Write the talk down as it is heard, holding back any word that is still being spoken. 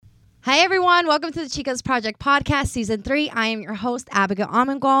Hi, everyone. Welcome to the Chicas Project Podcast, Season 3. I am your host, Abigail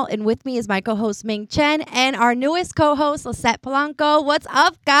Amengwal, and with me is my co-host, Ming Chen, and our newest co-host, Lisette Polanco. What's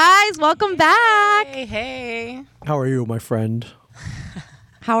up, guys? Welcome back. Hey. How are you, my friend?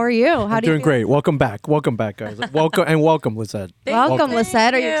 How are you? I'm doing great. Welcome back, guys. Welcome, Lisette. Welcome,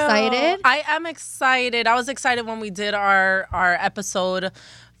 Lisette. Are you excited? I am excited. I was excited when we did our episode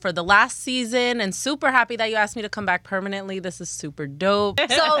for the last season, and super happy that you asked me to come back permanently. This is super dope.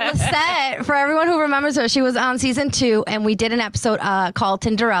 So Lisette, for everyone who remembers her, she was on Season 2, and we did an episode called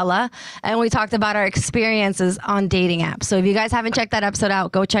Tinderella, and we talked about our experiences on dating apps. So if you guys haven't checked that episode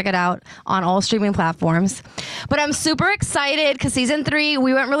out, go check it out on all streaming platforms. But I'm super excited because Season 3,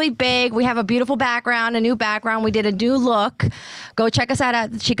 we went really big. We have a beautiful background, a new background. We did a new look. Go check us out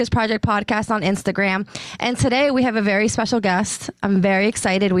at the Chicas Project Podcast on Instagram. And today we have a very special guest. I'm very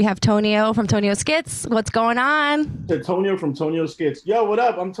excited. We have Tonio from Tonio Skits. What's going on? Tonio from Tonio Skits. Yo, what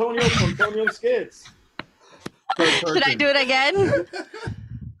up? I'm Tonio from Tonio Skits. Should I do it again?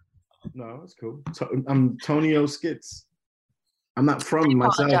 No, it's cool. I'm Tonio Skits. I'm not from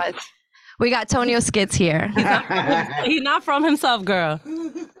myself. We got Tonio Skits here. He's not from himself, girl.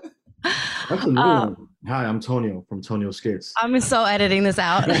 That's a new one. Hi, I'm Tonio from Tonio Skits. I'm so editing this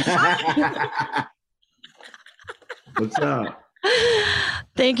out. What's up?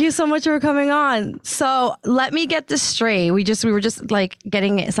 Thank you so much for coming on. So let me get this straight. We were just like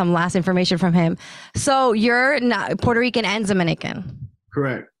getting some last information from him. So you're not Puerto Rican and Dominican.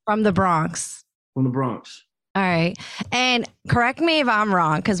 Correct. From the Bronx. From the Bronx. All right. And correct me if I'm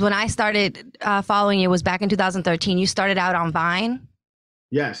wrong, because when I started following you was back in 2013. You started out on Vine.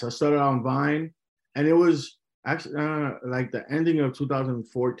 Yes, I started on Vine, and it was actually like the ending of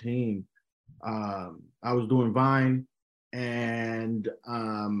 2014. I was doing Vine. And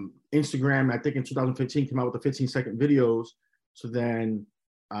Instagram, I think in 2015, came out with the 15-second videos. So then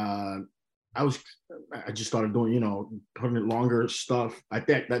I just started doing, putting it longer stuff. I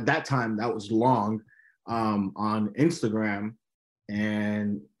think that time that was long on Instagram,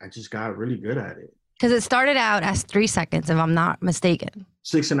 and I just got really good at it. Because it started out as 3 seconds, if I'm not mistaken.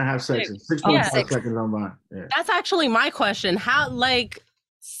 6.5 seconds. 6.5 seconds on Vine. Yeah. That's actually my question. How,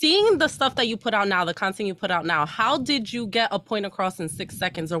 seeing the stuff that you put out now, the content you put out now, how did you get a point across in 6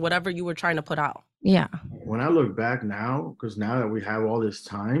 seconds or whatever you were trying to put out? Yeah. When I look back now, because now that we have all this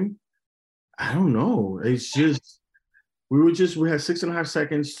time, I don't know. It's just, we had 6.5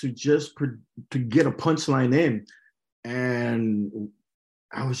 seconds to to get a punchline in. And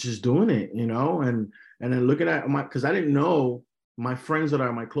I was just doing it, and then looking at because I didn't know my friends that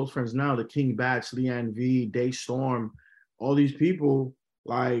are my close friends now, the King Batch, Leanne V, Day Storm, all these people,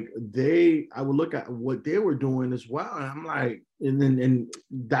 I would look at what they were doing as well, and I'm like, and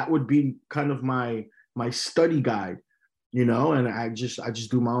that would be kind of my study guide, and I just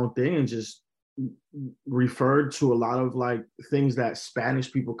do my own thing and just referred to a lot of things that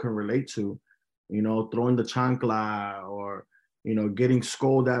Spanish people can relate to, throwing the chancla or getting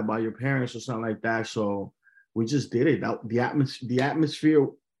scolded at by your parents or something like that. So we just did it. The atmosphere,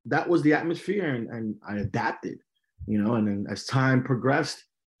 that was the atmosphere, and I adapted. And then as time progressed,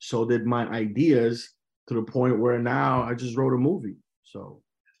 so did my ideas, to the point where now I just wrote a movie. So.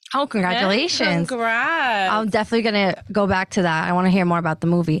 Oh, congratulations. Congrats. I'm definitely going to go back to that. I want to hear more about the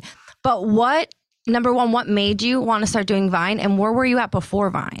movie. But number one, what made you want to start doing Vine, and where were you at before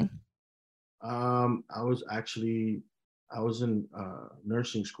Vine? I was in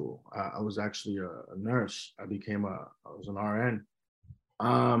nursing school. I was actually a nurse. I was an RN.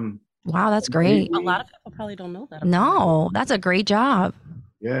 Wow, that's great. A lot of people probably don't know that. No, that's a great job.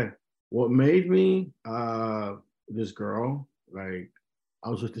 Yeah. What made me this girl, I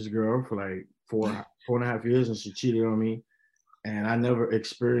was with this girl for 4.5 years, and she cheated on me, and I never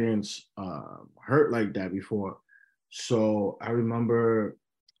experienced hurt like that before. So I remember,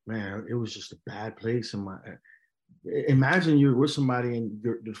 man, it was just a bad place in my. Imagine you're with somebody and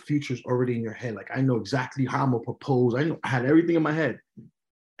the future's already in your head. I know exactly how I'm gonna propose. I had everything in my head.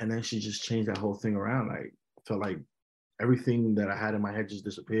 And then she just changed that whole thing around. I felt like everything that I had in my head just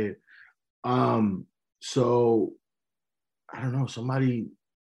disappeared. So I don't know,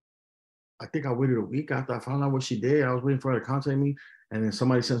 I think I waited a week after I found out what she did. I was waiting for her to contact me. And then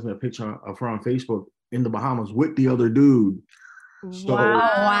somebody sends me a picture of her on Facebook in the Bahamas with the other dude. So,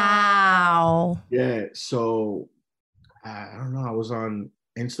 wow. Yeah. So I don't know. I was on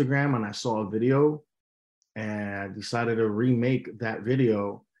Instagram and I saw a video, and I decided to remake that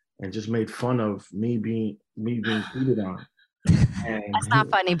video and just made fun of me being cheated on. And that's not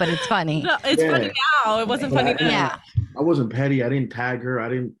funny, but it's funny. No, it's funny now. It wasn't funny then. Yeah. I wasn't petty. I didn't tag her. I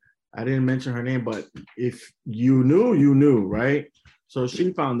didn't mention her name, but if you knew, you knew, right? So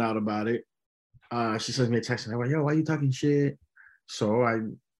she found out about it. She sends me a text and I'm like, yo, why you talking shit? So I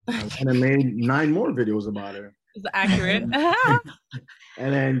went and made 9 more videos about her. It's accurate.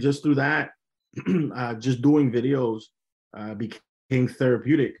 And then just through that, just doing videos became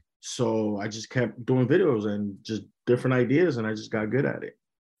therapeutic. So I just kept doing videos and just different ideas, and I just got good at it.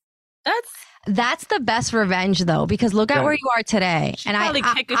 That's the best revenge, though, because look at where you are today. She's probably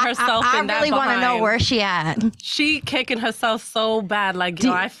kicking herself. I in that really want to know where she at. She kicking herself so bad. Like,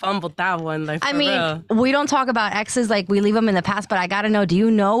 I fumbled that one. Like, for real. We don't talk about exes, like we leave them in the past. But I gotta know. Do you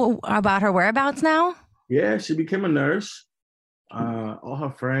know about her whereabouts now? Yeah, she became a nurse. All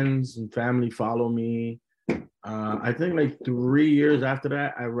her friends and family follow me. I think like 3 years after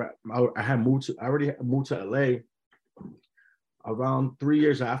that, I had moved to. I already moved to LA. Around 3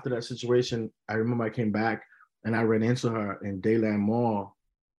 years after that situation, I remember I came back and I ran into her in Dayland Mall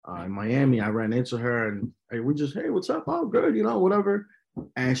in Miami. I ran into her and we just, hey, what's up? Oh, good, whatever.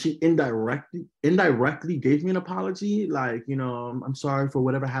 And she indirectly gave me an apology, like, I'm sorry for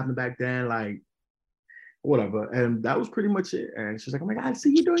whatever happened back then, like, whatever. And that was pretty much it. And she's like, oh my God, I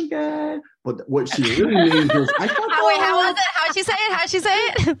see you doing good. But what she really means is, wait, how was it? How'd she say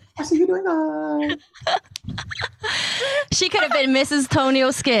it? I see you doing good. She could have been Mrs.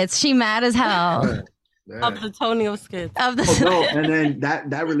 Tonio Skits. She mad as hell. Yeah. Of the Tonio Skits. No, and then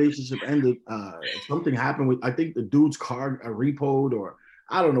that relationship ended. Something happened with, I think the dude's car repoed, or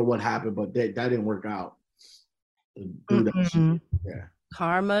I don't know what happened, but that didn't work out. Yeah.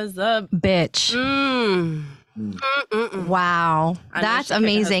 Karma's a bitch. Wow, that's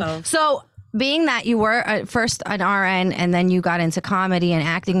amazing. So, being that you were first an RN and then you got into comedy and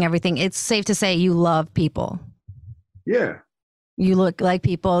acting and everything, it's safe to say you love people. Yeah. You look like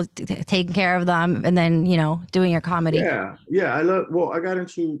people, taking care of them, and then doing your comedy. Yeah. I got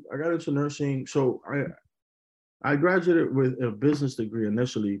into nursing. So I graduated with a business degree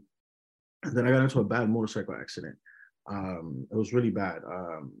initially, and then I got into a bad motorcycle accident. It was really bad.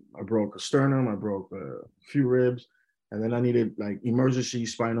 I broke a sternum, I broke a few ribs, and then I needed like emergency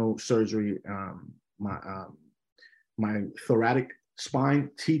spinal surgery. My thoracic spine,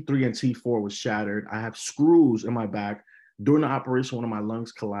 T3 and T4 was shattered. I have screws in my back. During the operation, one of my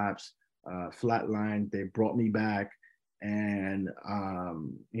lungs collapsed, flatlined. They brought me back, and I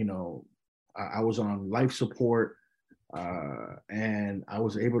was on life support. And I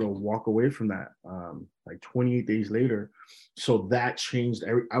was able to walk away from that like 28 days later. So that changed.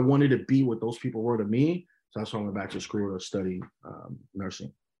 I wanted to be what those people were to me. So that's why I went back to school to study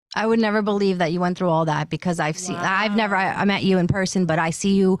nursing. I would never believe that you went through all that, because I met you in person, but I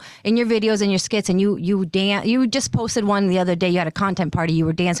see you in your videos and your skits, and you dance. You just posted one the other day. You had a content party. You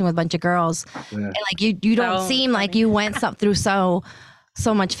were dancing with a bunch of girls, and like you don't seem like you went through so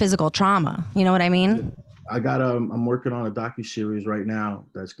much physical trauma. You know what I mean? I got I'm working on a docuseries right now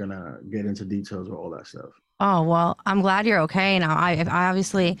that's gonna get into details of all that stuff. Oh, well, I'm glad you're okay now. I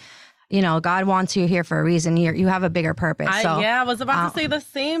obviously, God wants you here for a reason. You have a bigger purpose. I was about to say the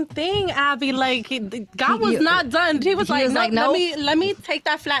same thing, Abby. Like, God was not done. He was like, nope. Let me take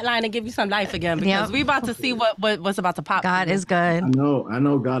that flat line and give you some life again, because we about to see what's about to pop. God is good. I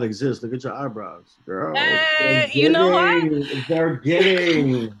know God exists. Look at your eyebrows, girl. You know what? They're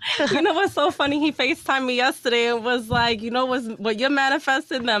getting. You know what's so funny? He FaceTimed me yesterday and was like, what you're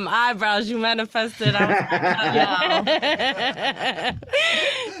manifesting, them eyebrows you manifested. I was like,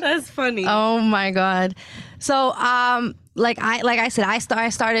 that's funny. Oh my God. So like I said, I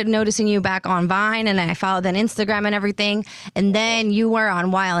started noticing you back on Vine, and I followed on Instagram and everything, and then you were on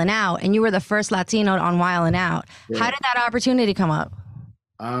Wild 'N Out, and you were the first Latino on Wild 'N Out. Yeah. How did that opportunity come up?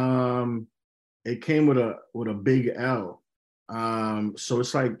 It came with a big L. So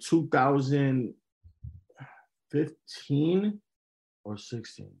it's like 2015 or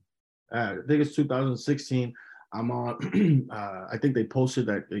 16. I think it's 2016. I'm on, I think they posted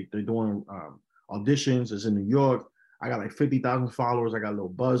that they're doing auditions. It's in New York. I got like 50,000 followers. I got a little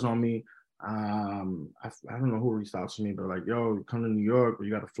buzz on me. I don't know who reached out to me, but like, yo, come to New York, but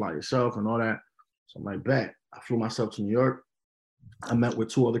you got to fly yourself and all that. So I'm like, bet. I flew myself to New York. I met with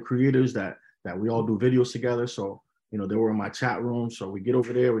 2 other creators that we all do videos together. So, they were in my chat room. So we get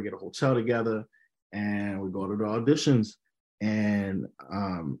over there, we get a hotel together, and we go to the auditions. And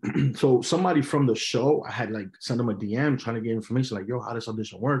so somebody from the show, I had like sent them a DM trying to get information, like, yo, how this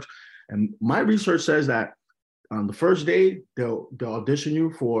audition works. And my research says that on the first day, they'll audition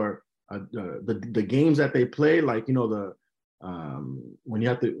you for the games that they play, like, the when you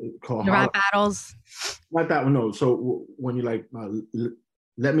have to call the rap battles. Not that one, no. So when you like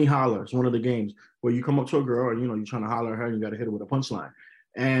Let Me Holler, it's one of the games where you come up to a girl and you're trying to holler at her and you got to hit her with a punchline.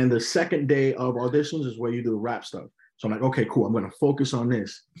 And the second day of auditions is where you do the rap stuff. So I'm like, okay, cool. I'm going to focus on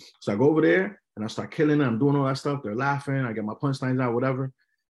this. So I go over there and I start killing it. I'm doing all that stuff. They're laughing. I get my punchlines out, whatever.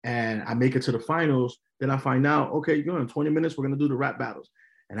 And I make it to the finals. Then I find out, okay, you know, in 20 minutes, we're going to do the rap battles.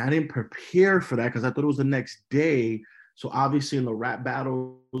 And I didn't prepare for that because I thought it was the next day. So obviously in the rap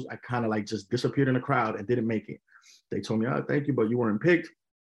battles, I kind of like just disappeared in the crowd and didn't make it. They told me, oh, thank you, but you weren't picked.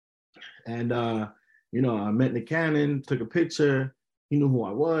 And, you know, I met Nick Cannon, took a picture. He knew who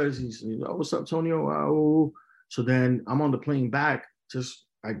I was. He's, oh, what's up, Tonio? Oh. So then I'm on the plane back, just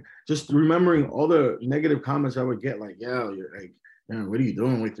remembering all the negative comments I would get, like, yo, you're like, what are you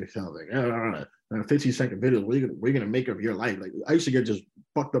doing with yourself? Like, 15-second videos, what are you gonna make of your life? Like, I used to get just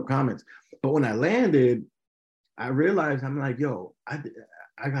fucked up comments. But when I landed, I realized, I'm like, yo,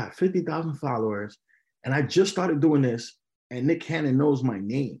 I got 50,000 followers, and I just started doing this, and Nick Cannon knows my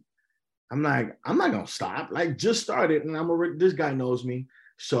name. I'm like, I'm not gonna stop. Like, just started, and this guy knows me.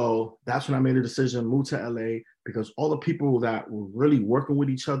 So that's when I made a decision, moved to LA, because all the people that were really working with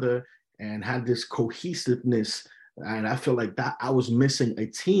each other and had this cohesiveness, and I feel like that I was missing a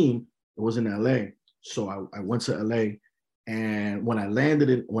team that was in LA. So I went to LA, and when I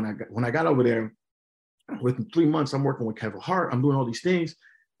landed when I got over there, within 3 months, I'm working with Kevin Hart. I'm doing all these things,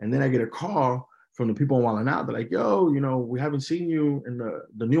 and then I get a call from the people on Wild 'N Out. They're like, yo, you know, we haven't seen you in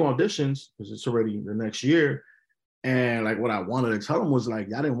the new auditions because it's already the next year. And like what I wanted to tell them was like,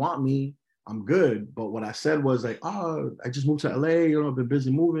 y'all didn't want me. I'm good. But what I said was like, oh, I just moved to LA. You know, I've been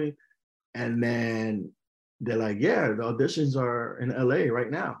busy moving. And then they're like, yeah, the auditions are in LA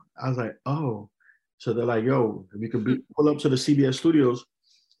right now. I was like, oh. So they're like, yo, if you could pull up to the CBS studios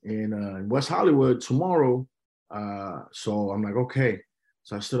in West Hollywood tomorrow. So I'm like, okay.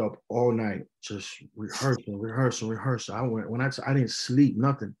 So I stood up all night, just rehearsing. I didn't sleep,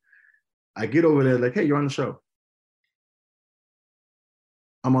 nothing. I get over there like, hey, you're on the show.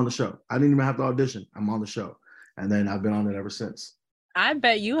 I'm on the show. I didn't even have to audition. I'm on the show. And then I've been on it ever since. I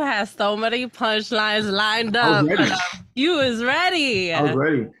bet you had so many punchlines lined up. I was ready. You was ready. I was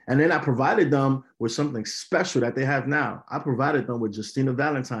ready. And then I provided them with something special that they have now. I provided them with Justina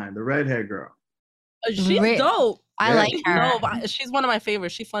Valentine, the redhead girl. She's dope. I like her. No, she's one of my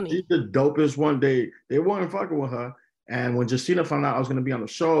favorites. She's funny. She's the dopest one. They weren't fucking with her. And when Justina found out I was going to be on the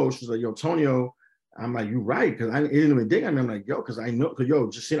show, she's like, yo, Tonio. I'm like, you right, because I didn't even dig on me. I'm like, yo, because I know, because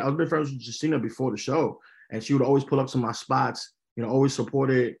yo, Justina, I was been friends with Justina before the show, and she would always pull up to my spots, you know, always support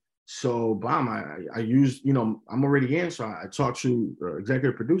it. So, bam, I used, you know, I'm already in, so I talked to the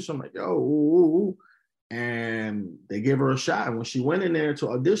executive producer. I'm like, yo, ooh. And they gave her a shot. And when she went in there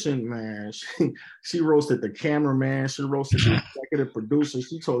to audition, man, she roasted the cameraman, she roasted the executive producer,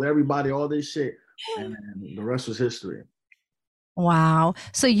 she told everybody all this shit, and the rest was history. Wow.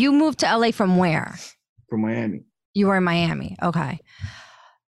 So you moved to LA from where? From Miami. You were in Miami. Okay.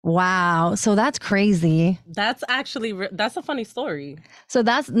 Wow. So that's crazy. That's actually, that's a funny story. So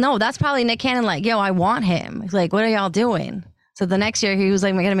that's probably Nick Cannon like, yo, I want him. Like, what are y'all doing? So the next year he was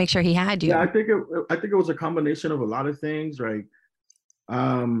like, we're going to make sure he had you. Yeah, I think it was a combination of a lot of things, right?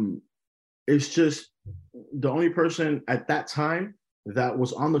 It's just the only person at that time that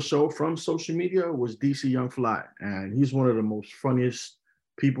was on the show from social media was DC Young Fly. And he's one of the most funniest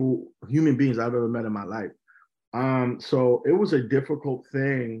human beings I've ever met in my life. So it was a difficult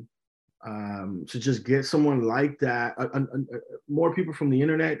thing to just get someone like that. More people from the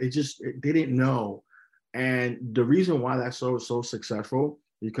internet, they didn't know. And the reason why that's so successful,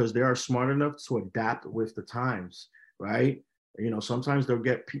 because they are smart enough to adapt with the times, right? You know, sometimes they'll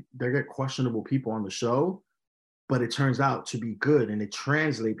get questionable people on the show, but it turns out to be good, and it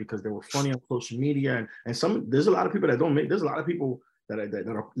translates because they were funny on social media. And there's a lot of people that don't make. There's a lot of people that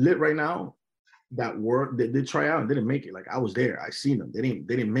are lit right now that did try out and didn't make it. Like, I was there, I seen them. They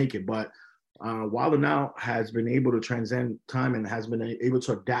didn't make it, but Wild 'N Out has been able to transcend time and has been able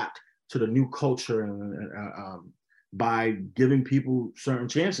to adapt to the new culture and by giving people certain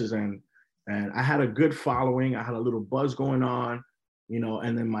chances. And I had a good following. I had a little buzz going on, you know.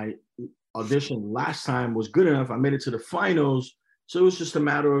 And then my audition last time was good enough. I made it to the finals. So it was just a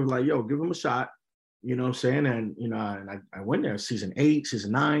matter of like, yo, give them a shot, you know what I'm saying? And, you know, and I went there season 8,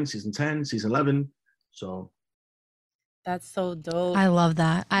 season 9, season 10, season 11. So. That's so dope. I love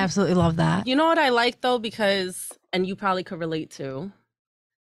that. I absolutely love that. You know what I like though, because, and you probably could relate to,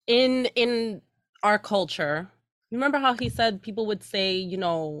 in our culture, remember how he said people would say, you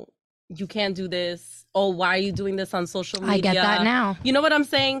know, you can't do this. Oh, why are you doing this on social media? I get that now. You know what I'm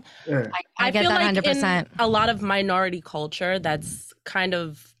saying? Yeah. I get feel that like 100%. in a lot of minority culture, that's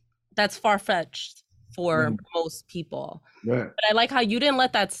far-fetched for most people. Yeah. But I like how you didn't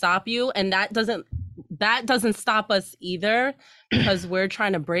let that stop you, and that doesn't that doesn't stop us either, because we're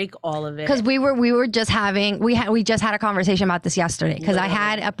trying to break all of it. Because we were just having we just had a conversation about this yesterday, because I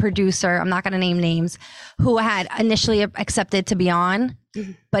had a producer, I'm not going to name names, who had initially accepted to be on,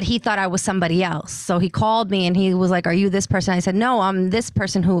 but he thought I was somebody else. So he called me and he was like, "Are you this person?" I said, "No, I'm this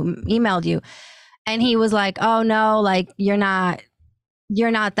person who emailed you." And he was like, "Oh no, like you're not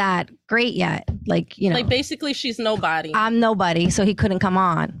that great yet. Like, you know, like basically she's nobody. I'm nobody." So he couldn't come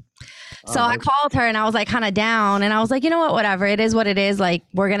on. So I called her and I was like kind of down, and I was like, you know what, whatever, it is what it is. Like,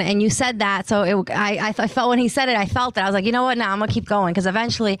 we're going to, and you said that. So I felt when he said it, I felt it. I was like, you know what, now I'm going to keep going. Cause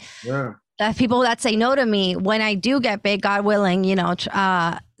eventually the people that say no to me, when I do get big, God willing, you know,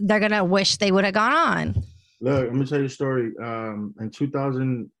 they're going to wish they would have gone on. Look, I'm going to tell you a story. In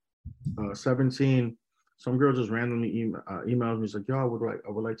 2017, some girl just randomly emailed me. She's like, "Yo, I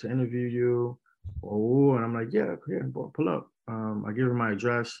would like to interview you." Oh, and I'm like, yeah, pull up. I give her my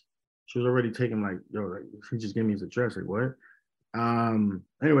address. She was already taking like, yo, like he just gave me his address. Like, what?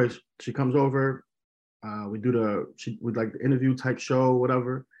 Anyways, she comes over. We like the interview type show,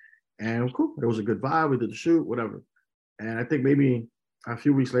 whatever. And cool. It was a good vibe. We did the shoot, whatever. And I think maybe a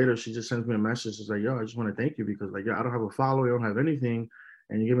few weeks later, she just sends me a message. She's like, "Yo, I just want to thank you because like, I don't have a follower, I don't have anything,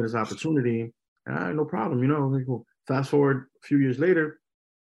 and you give me this opportunity." And no problem, you know. Like, cool. Fast forward a few years later.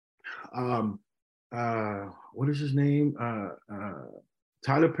 What is his name?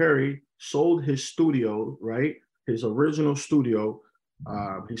 Tyler Perry sold his studio, right? His original studio.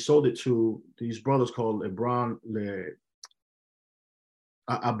 He sold it to these brothers called Abreu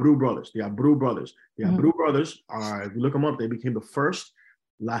brothers. The Abreu brothers. The Abreu brothers are, if you look them up, they became the first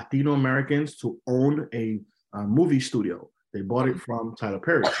Latino Americans to own a movie studio. They bought it from Tyler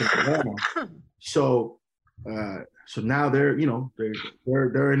Perry. So now they're, you know, they're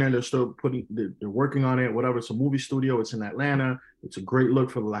in there. They're still they're working on it. Whatever. It's a movie studio. It's in Atlanta. It's a great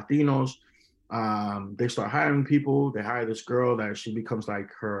look for the Latinos. They start hiring people. They hire this girl that she becomes like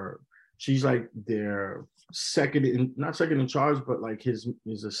she's like their not second in charge, but like his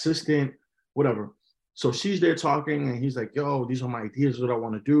assistant, whatever. So she's there talking, and he's like, "Yo, these are my ideas, what I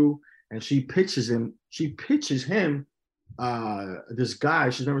want to do." And she pitches him this guy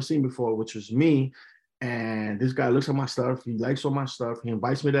she's never seen before, which was me. And this guy looks at my stuff. He likes all my stuff. He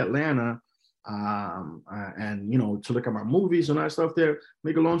invites me to Atlanta, and you know, to look at my movies and that stuff there.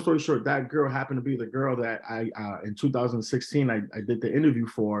 Make a long story short, that girl happened to be the girl that I in 2016 I did the interview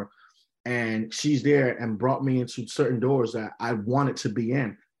for, and she's there and brought me into certain doors that I wanted to be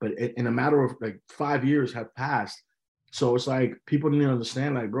in. But in a matter of like 5 years have passed. So it's like people need to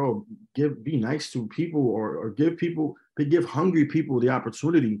understand, like, bro, be nice to people or give hungry people the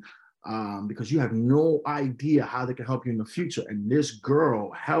opportunity, because you have no idea how they can help you in the future. And this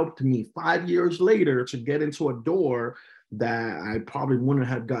girl helped me 5 years later to get into a door that I probably wouldn't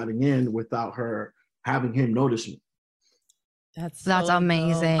have gotten in without her having him notice me. That's so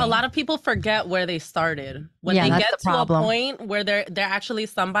amazing. Dope. A lot of people forget where they started. When they get to a point where they're actually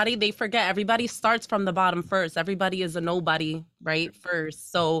somebody, they forget everybody starts from the bottom first. Everybody is a nobody, right?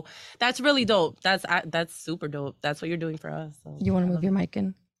 First. So that's really dope. That's super dope. That's what you're doing for us. So you want to move your mic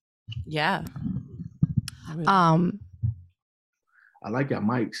in? Yeah. I like your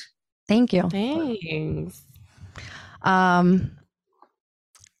mics. Thank you. Thanks.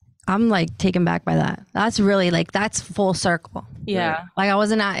 I'm like taken back by that. That's really like, that's full circle. Yeah. Like I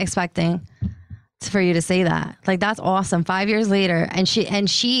was not expecting for you to say that. Like that's awesome. 5 years later, and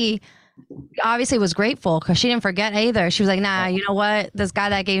she obviously was grateful because she didn't forget either. She was like, "Nah, you know what? This guy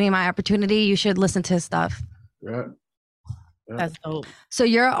that gave me my opportunity, you should listen to his stuff." Yeah. That's dope. So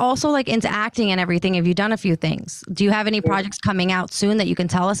you're also like into acting and everything. Have you done a few things? Do you have any projects coming out soon that you can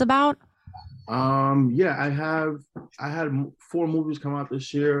tell us about? Yeah, I had 4 movies come out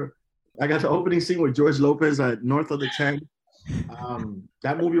this year. I got the opening scene with George Lopez at North of the 10.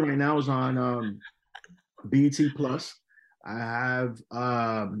 That movie right now is on BET Plus. I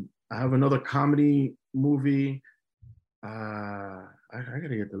have another comedy movie. I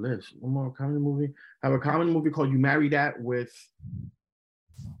gotta get the list. One more comedy movie. I have a comedy movie called You Marry That with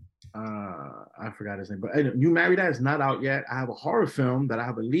I forgot his name, but You Marry That is not out yet. I have a horror film that I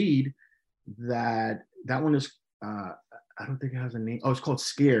have a lead. That one is I don't think it has a name. Oh, it's called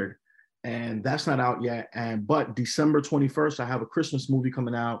Scared, and that's not out yet. But December 21st, I have a Christmas movie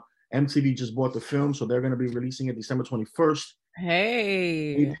coming out. MTV just bought the film, so they're going to be releasing it December 21st.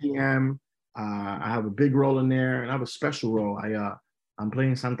 Hey. 8 p.m. I have a big role in there, and I have a special role. I'm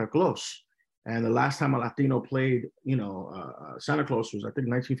playing Santa Claus, and the last time a Latino played, Santa Claus was I think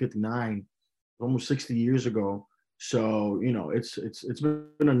 1959, almost 60 years ago. So, it's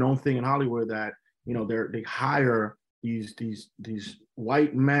been a known thing in Hollywood that, they hire these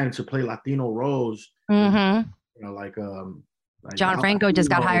white men to play Latino roles. Mm-hmm. You know, like John Al Franco just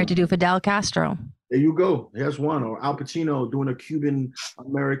got Pacino. hired to do Fidel Castro. There you go. There's one. Or Al Pacino doing a Cuban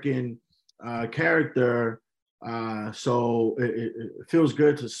American character. So it feels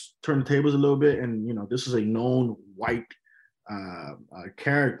good to turn the tables a little bit. And, you know, this is a known white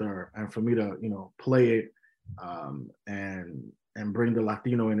character. And for me to, you know, play it and bring the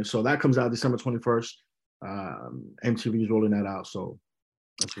Latino in it. So that comes out December 21st. MTV is rolling that out. So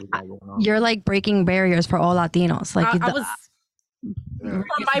that's what we got going on. You're like breaking barriers for all Latinos. Like I was from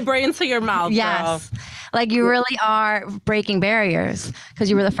my brain to your mouth. Yes. Girl. Like you really are breaking barriers because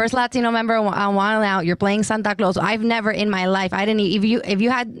you were the first Latino member on Wild Out. You're playing Santa Claus. I've never in my life, I didn't, if you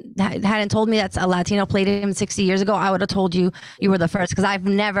hadn't told me that's a Latino played him 60 years ago, I would have told you were the first because I've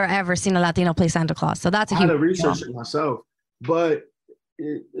never ever seen a Latino play Santa Claus. So that's a huge I had to research it myself. But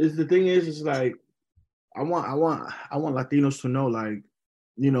the thing is like, I want Latinos to know, like,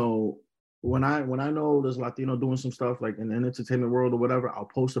 you know, when I know there's Latino doing some stuff like in the entertainment world or whatever, I'll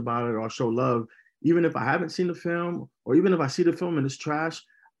post about it or I'll show love. Even if I haven't seen the film, or even if I see the film and it's trash,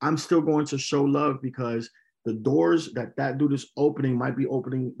 I'm still going to show love because the doors that dude is opening might be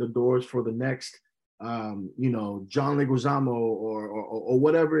opening the doors for the next, you know, John Leguizamo or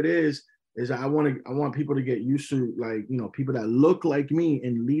whatever it is. Is I want people to get used to, like, you know, people that look like me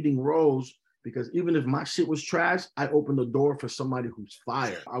in leading roles. Because even if my shit was trash, I open the door for somebody who's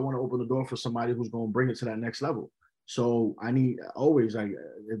fire. I want to open the door for somebody who's going to bring it to that next level. So I need always, like,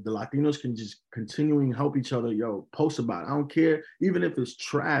 if the Latinos can just continuing help each other, yo, post about it. I don't care. Even if it's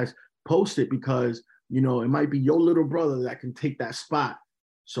trash, post it because, you know, it might be your little brother that can take that spot.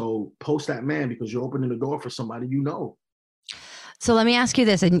 So post that man because you're opening the door for somebody you know. So let me ask you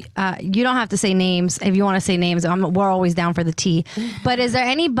this, and you don't have to say names. If you want to say names, we're always down for the tea. But is there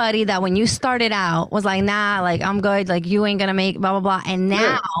anybody that when you started out was like, nah, like I'm good, like you ain't gonna make blah blah blah, and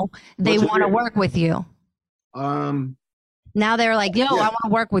now they want to work with you? Now they're like, yo, I want to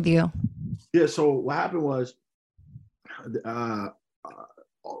work with you. Yeah. So what happened was,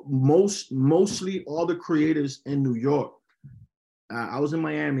 mostly all the creators in New York. I was in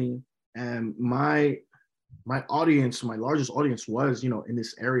Miami, and my audience, my largest audience was, you know, in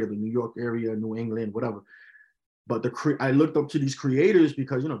this area, the New York area, New England, whatever. But I looked up to these creators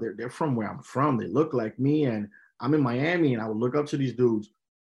because, you know, they're from where I'm from. They look like me, and I'm in Miami, and I would look up to these dudes.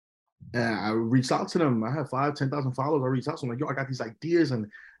 And I reached out to them. I have 10,000 followers. I reached out to them like, yo, I got these ideas, and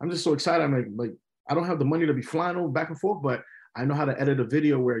I'm just so excited. I'm like, I don't have the money to be flying over back and forth, but I know how to edit a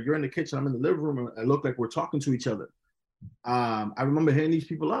video where you're in the kitchen, I'm in the living room, and I look like we're talking to each other. I remember hitting these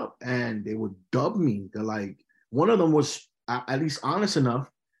people up, and they would dub me. They're like, one of them was at least honest enough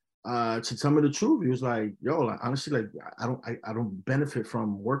to tell me the truth. He was like, yo, like, honestly, like I don't benefit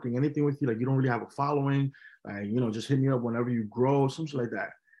from working anything with you. Like, you don't really have a following. Like, you know, just hit me up whenever you grow, something like that.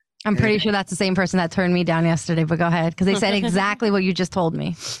 I'm pretty sure that's the same person that turned me down yesterday, but go ahead. Because they said exactly what you just told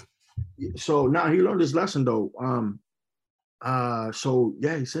me. So now he learned his lesson though. So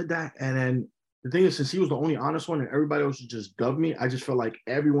yeah, he said that. And then the thing is, since he was the only honest one and everybody else just dubbed me, I just felt like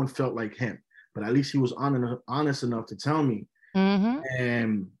everyone felt like him. But at least he was honest enough to tell me. Mm-hmm.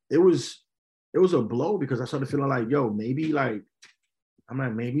 And it was a blow because I started feeling like, yo, maybe like,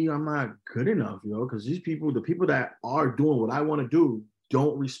 maybe I'm not good enough, yo, because the people that are doing what I want to do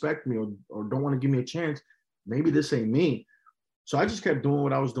don't respect me or don't want to give me a chance. Maybe this ain't me. So I just kept doing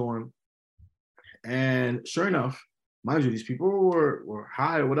what I was doing. And sure enough, mind you, these people were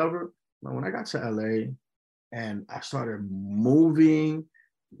high or whatever. But when I got to LA and I started moving,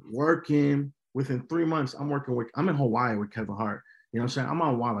 working, within 3 months, I'm in Hawaii with Kevin Hart. You know what I'm saying? I'm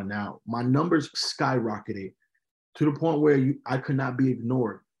on Wild now. My numbers skyrocketed to the point where I could not be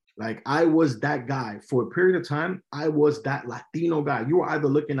ignored. Like, I was that guy for a period of time. I was that Latino guy. You were either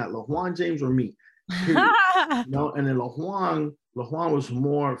looking at LaJuan James or me. You know, and then LaJuan was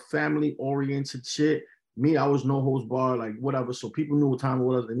more family-oriented shit. Me, I was no holds bar, like whatever. So people knew what time it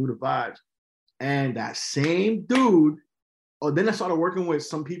was. They knew the vibes. And that same dude, then I started working with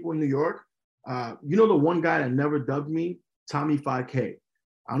some people in New York. You know the one guy that never dubbed me? Tommy 5K.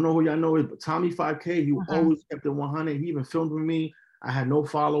 I don't know who y'all know it, but Tommy 5K, he always kept it 100. He even filmed with me. I had no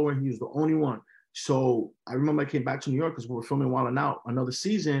follower. He was the only one. So I remember I came back to New York because we were filming Wild 'N Out another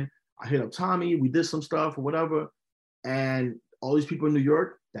season. I hit up Tommy. We did some stuff or whatever. And all these people in New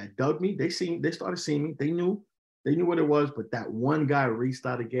York that dubbed me, they started seeing me. They knew what it was. But that one guy reached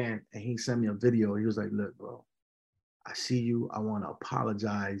out again and he sent me a video. He was like, look, bro, I see you. I want to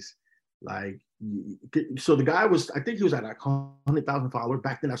apologize. Like, so the guy I think he was at like 100,000 followers.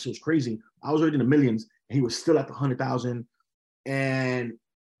 Back then, that shit was crazy. I was already in the millions. And he was still at the 100,000. And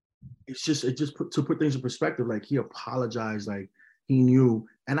to put things in perspective. Like he apologized, like he knew,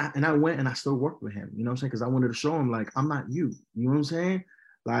 and I went and I still worked with him. You know what I'm saying? Because I wanted to show him like I'm not you. You know what I'm saying?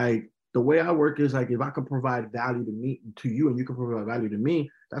 Like the way I work is like if I can provide value to you and you can provide value to me,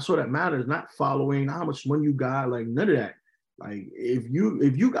 that's what that matters. Not following, not how much money you got, like none of that. Like if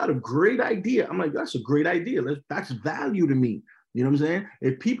you got a great idea, I'm like, that's a great idea. That's value to me. You know what I'm saying?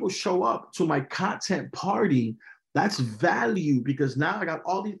 If people show up to my content party, that's value because now I got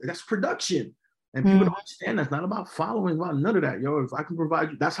all these, that's production. And people don't understand that's not about following, about none of that. Yo, if I can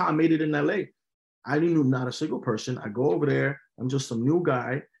provide you, that's how I made it in LA. I knew not a single person. I go over there, I'm just some new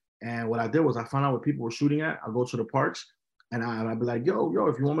guy. And what I did was I found out what people were shooting at. I go to the parks and I'd be like, yo,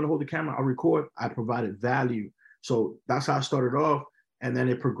 if you want me to hold the camera, I'll record. I provided value. So that's how I started off. And then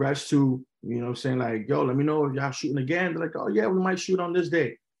it progressed to, you know what I'm saying? Like, yo, let me know if y'all shooting again. They're like, oh yeah, we might shoot on this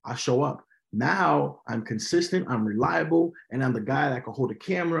day. I show up. Now I'm consistent, I'm reliable, and I'm the guy that can hold a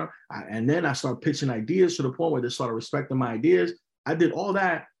camera. And then I start pitching ideas to the point where they started respecting my ideas. I did all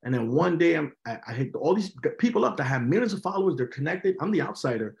that. And then one day I hit all these people up that have millions of followers. They're connected. I'm the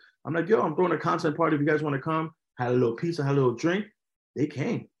outsider. I'm like, yo, I'm throwing a content party. If you guys want to come, had a little pizza, had a little drink. They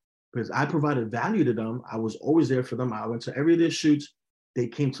came because I provided value to them. I was always there for them. I went to every of their shoots. They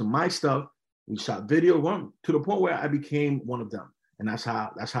came to my stuff. We shot video to the point where I became one of them. And that's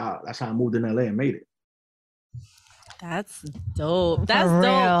how I moved in LA and made it. That's dope. That's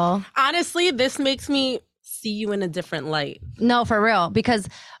dope. Honestly, this makes me see you in a different light. No, for real. Because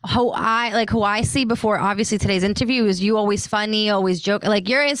who I see before obviously today's interview is you always funny, always joke. Like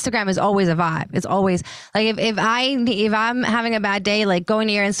your Instagram is always a vibe. It's always like if I'm having a bad day, like going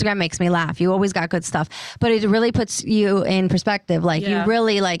to your Instagram makes me laugh. You always got good stuff. But it really puts you in perspective. Like you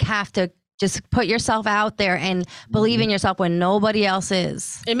really like have to just put yourself out there and believe in yourself when nobody else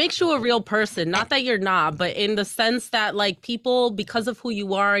is. It makes you a real person. Not that you're not, but in the sense that like people, because of who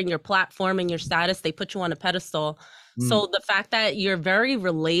you are and your platform and your status, they put you on a pedestal. So the fact that you're very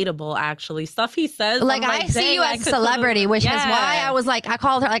relatable, actually, stuff he says. Like I see you as a celebrity, which is why I was like, I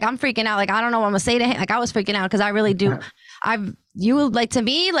called her, like I'm freaking out. Like I don't know what I'm gonna say to him. Like I was freaking out because I really do. You like to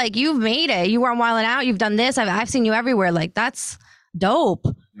me, like you've made it. You weren't wilding out. You've done this. I've seen you everywhere. Like that's dope.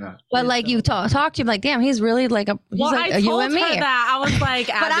 Yeah. But like you talk to him like, damn, he's really like I you told and me. her that. I was like,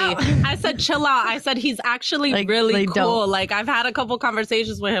 Abby, I said, chill out. I said, he's actually like, really cool. Dope. Like I've had a couple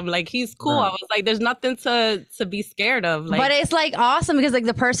conversations with him. Like he's cool. Right. I was like, there's nothing to be scared of. Like, but it's like awesome because like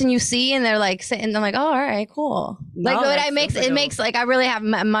the person you see and they're like sitting, I'm like, oh, all right, cool. No, like it makes like, I really have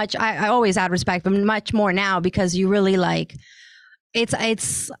much, I always had respect, but much more now because you really like,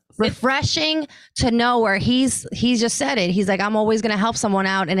 it's refreshing to know where he's just said it. He's like, I'm always going to help someone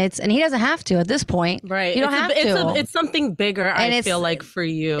out. And he doesn't have to at this point. Right. You don't have to. It's something bigger, and I feel like, for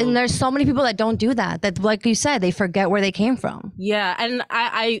you. And there's so many people that don't do that. That, like you said, they forget where they came from. Yeah. And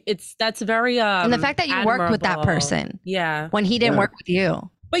that's very, and the fact that you worked with that person. Yeah. When he didn't work with you.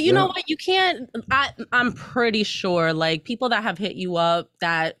 But you know what? You can't, I'm pretty sure like people that have hit you up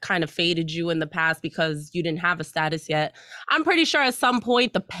that kind of faded you in the past because you didn't have a status yet. I'm pretty sure at some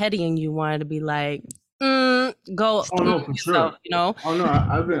point the pettying you wanted to be like, go. Oh no, for sure. You know? Oh no,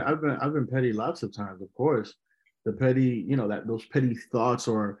 I've been petty lots of times, of course. The petty, you know, those petty thoughts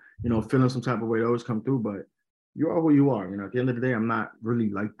or, you know, feeling some type of way always come through, but you are who you are. You know, at the end of the day, I'm not really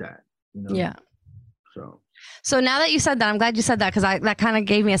like that. You know? Yeah. So now that you said that, I'm glad you said that because that kind of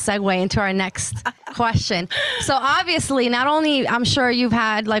gave me a segue into our next question. So obviously, not only I'm sure you've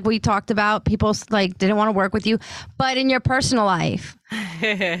had, like we talked about, people like didn't want to work with you, but in your personal life,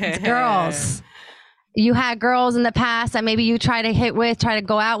 girls, you had girls in the past that maybe you try to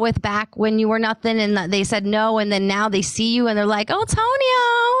go out with back when you were nothing and they said no. And then now they see you and they're like, oh,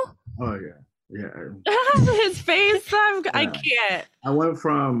 Tonio. Oh, yeah. Yeah. His face. I can't. I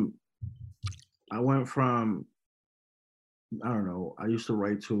went from, I don't know, I used to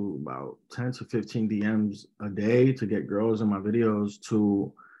write to about 10 to 15 DMs a day to get girls in my videos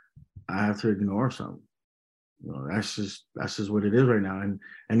to I have to ignore some. You know, that's just what it is right now.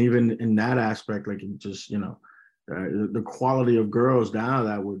 And even in that aspect, like it just, you know, the quality of girls now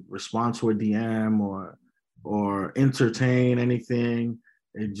that would respond to a DM or entertain anything,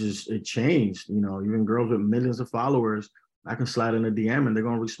 it changed. You know, even girls with millions of followers, I can slide in a DM and they're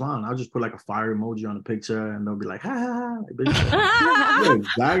gonna respond. I'll just put like a fire emoji on the picture and they'll be like, ha ha ha. Yeah,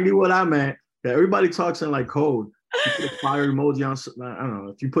 exactly what I meant. Yeah, everybody talks in like code. You put a fire emoji on, I don't know,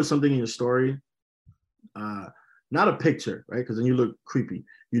 if you put something in your story, not a picture, right? Because then you look creepy.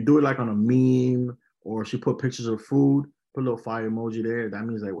 You do it like on a meme, or she put pictures of food, put a little fire emoji there. That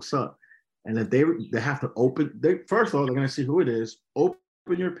means like, what's up? And if they have to first of all, they're gonna see who it is, open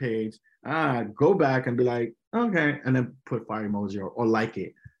your page, go back and be like, okay, and then put fire emoji or like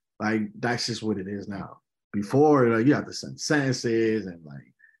it. Like that's just what it is now. Before, like you have to send sentences and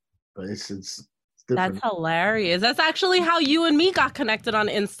like, but it's different. That's hilarious. That's actually how you and me got connected on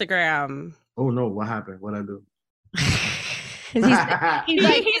Instagram. Oh no, what happened? What I do? He's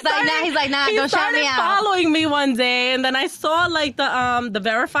like, nah, He don't shout me started out. following me one day, and then I saw like the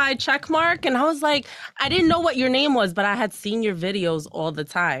verified check mark, and I was like, I didn't know what your name was, but I had seen your videos all the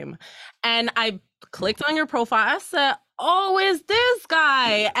time, and I clicked on your profile. I said, "Oh, is this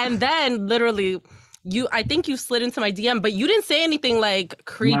guy?" And then literally, I think you slid into my DM, but you didn't say anything like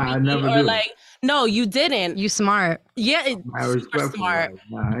creepy Nah, I never or do. like, no, you didn't. You smart. Yeah, I was super smart. Like,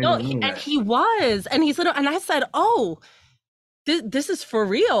 nah, I No, ain't know and that. he was, and he's little, and I said, "Oh, this is for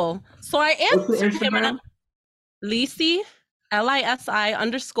real." So I What's the answered him, and Instagram? Lisi, Lisi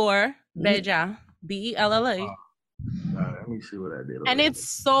underscore Bella, Bella. All right, let me see what I did. And it's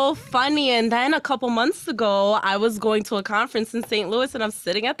so funny. And then a couple months ago, I was going to a conference in St. Louis, and I'm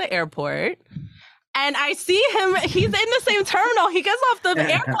sitting at the airport. And I see him, he's in the same terminal. He gets off the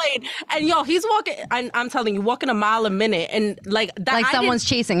airplane. And yo, he's walking, I'm telling you, walking a mile a minute. And like that. Like someone's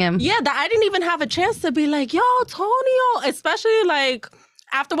chasing him. Yeah, that I didn't even have a chance to be like, yo, Tonio. Especially like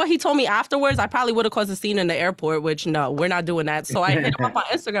after what he told me afterwards, I probably would have caused a scene in the airport, which no, we're not doing that. So I hit him up on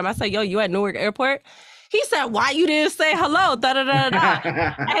Instagram. I said, yo, you at Newark Airport? He said, why you didn't say hello? Da da da da.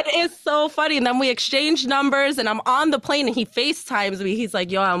 And it's so funny. And then we exchanged numbers, and I'm on the plane, and he FaceTimes me. He's like,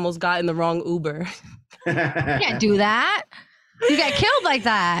 yo, I almost got in the wrong Uber. You can't do that. You get killed like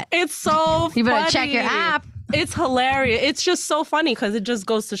that. It's so funny. You better check your app. It's hilarious. It's just so funny because it just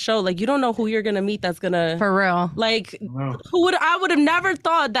goes to show, like, you don't know who you're gonna meet that's gonna For real. like Wow. I would have never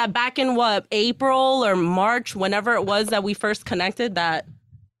thought that back in what, April or March, whenever it was that we first connected, that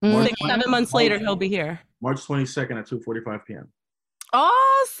 6-7 months later he'll be here. March 22nd at 2:45 p.m.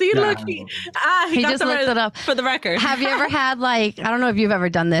 Oh, see, Yeah. look, he got just looked it up. for the record. Have you ever had like, I don't know if you've ever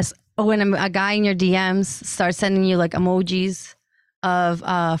done this, when a guy in your DMs starts sending you like emojis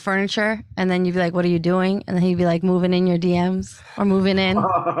of furniture, and then you'd be like, what are you doing? And then he'd be like moving in your DMs or moving in.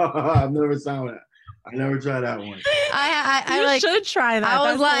 I've never saw that. I never tried that one. I You like, should try that.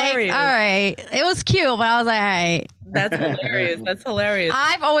 I was That's like, hilarious. all right. It was cute, but I was like, all right. That's hilarious. That's hilarious.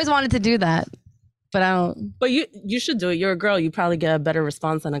 I've always wanted to do that, but I don't. But you should do it. You're a girl. You probably get a better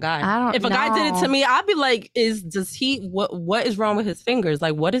response than a guy. I don't If a guy did it to know. me, I'd be like, what is wrong with his fingers?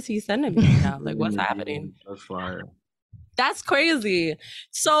 Like, what is he sending me right now? Like, what's happening? That's fire. That's crazy.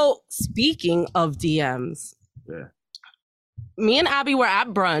 So speaking of DMs, Yeah. me and Abby were at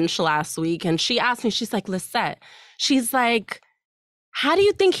brunch last week, and she asked me, she's like, Lisette, she's like, how do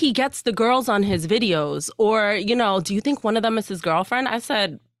you think he gets the girls on his videos? Or, do you think one of them is his girlfriend? I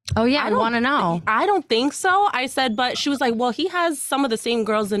said, Oh yeah, I don't want to know. I don't think so. I said, but she was like, well, he has some of the same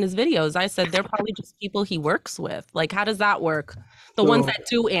girls in his videos. I said, they're probably just people he works with. Like, how does that work? The ones that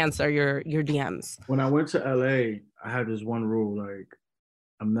do answer your DMs. When I went to LA, I had this one rule, like,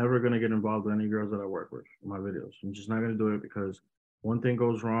 I'm never gonna get involved with any girls that I work with in my videos. I'm just not gonna do it because one thing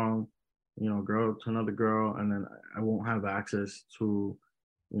goes wrong, girl to another girl, and then I won't have access to,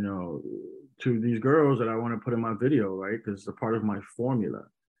 to these girls that I want to put in my video, right? Because they're part of my formula.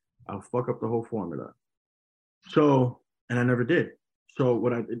 I'll fuck up the whole formula. So, and I never did. So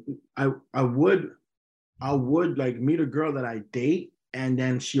what I would like meet a girl that I date, and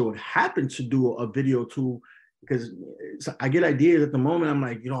then she would happen to do a video too, because I get ideas at the moment. I'm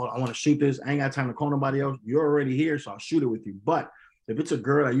like, I want to shoot this. I ain't got time to call nobody else. You're already here, so I'll shoot it with you. But if it's a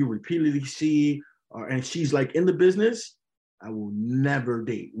girl that you repeatedly see, and she's like in the business, I will never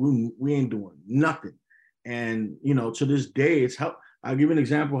date. We ain't doing nothing. And to this day, it's how. I'll give you an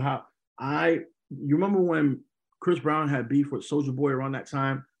example how you remember when Chris Brown had beef with Soulja Boy around that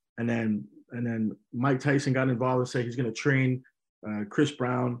time, and then Mike Tyson got involved and said he's going to train Chris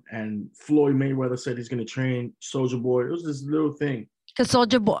Brown, and Floyd Mayweather said he's going to train Soulja Boy. It was this little thing. Because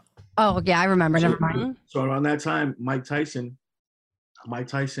Soulja Boy. Oh yeah, I remember. Never mind. So around that time, Mike Tyson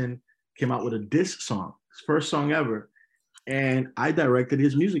came out with a diss song, his first song ever, and I directed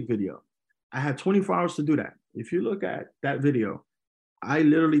his music video. I had 24 hours to do that. If you look at that video, I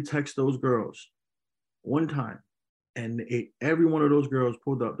literally text those girls one time, and every one of those girls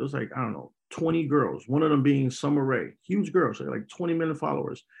pulled up. There's like, I don't know, 20 girls, one of them being Summer Rae, huge girls, so like 20 million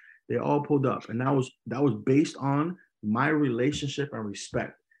followers. They all pulled up, and that was based on my relationship and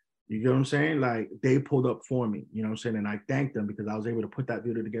respect. You get what I'm saying? Like, they pulled up for me, you know what I'm saying? And I thanked them because I was able to put that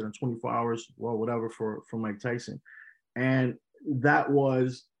video together in 24 hours, well, whatever, for Mike Tyson. And that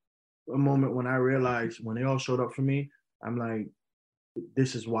was a moment when I realized when they all showed up for me, I'm like,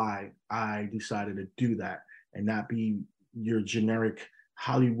 this is why I decided to do that and not be your generic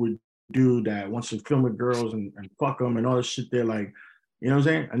Hollywood dude that wants to film with girls and fuck them and all this shit. They're like, You know what I'm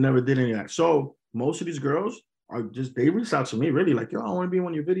saying? I never did any of that. So most of these girls are just, they reach out to me really like, yo, I want to be in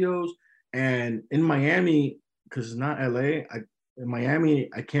one of your videos. And in Miami, because it's not LA, in Miami,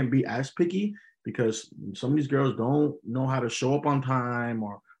 I can't be as picky because some of these girls don't know how to show up on time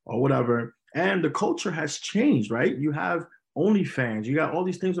or whatever. And the culture has changed, right? You have OnlyFans, you got all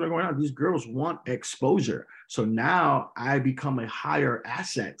these things that are going on. These girls want exposure. So now I become a higher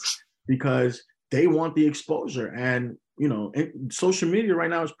asset because they want the exposure. And, you know, social media right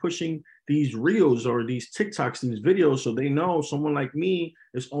now is pushing these reels or these TikToks, these videos. So they know someone like me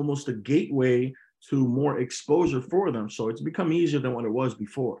is almost a gateway to more exposure for them. So it's become easier than what it was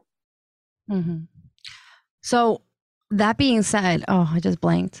before. Mm-hmm. So that being said, oh, I just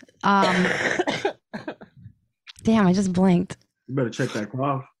blanked. Damn, I just blinked. You better check that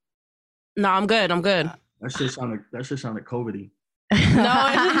cough. No, I'm good. That shit sounded COVID-y. No,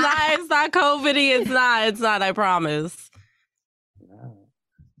 it's not. It's not COVID-y. It's not. I promise. Yeah.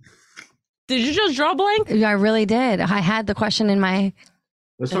 Did you just draw blank? Yeah, I really did. I had the question in my.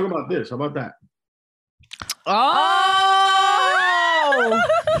 Let's talk about this. How about that? Oh!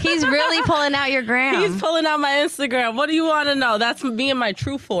 He's really pulling out your gram. He's pulling out my Instagram. What do you want to know? That's me in my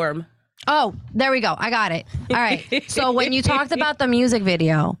true form. Oh, there we go. I got it. All right. So when you talked about the music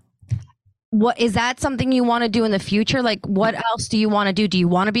video, what is that something you want to do in the future? Like, what else do you want to do? Do you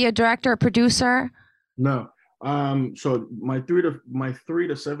want to be a director, a producer? No. So my 3 to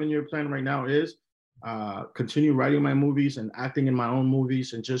 7 year plan right now is continue writing my movies and acting in my own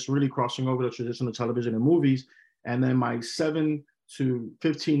movies and just really crossing over the traditional television and movies. And then my 7 to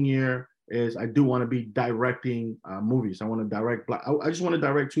 15 year is I do want to be directing movies. I want to direct. I just want to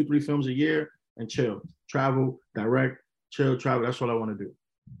direct 2-3 films a year and chill, travel, direct, chill, travel. That's what I want to do.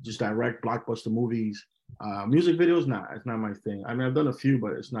 Just direct blockbuster movies. Music videos, it's not my thing. I mean, I've done a few,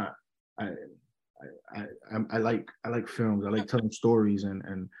 but it's not. I like films. I like telling stories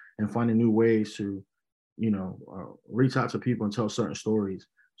and finding new ways to, you know, reach out to people and tell certain stories.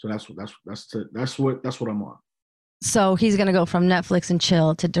 So that's what I'm on. So he's gonna go from Netflix and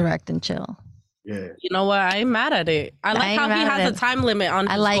chill to direct and chill. Yeah. You know what? I ain't mad at it. I like how he has a time limit on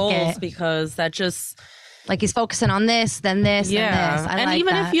his goals because that just like he's focusing on this, then this, then this. And like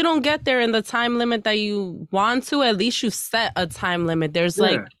even if you don't get there in the time limit that you want to, at least you set a time limit. There's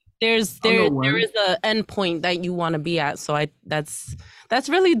there is a end point that you want to be at. So that's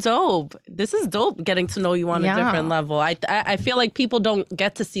really dope. This is dope getting to know you on a different level. I feel like people don't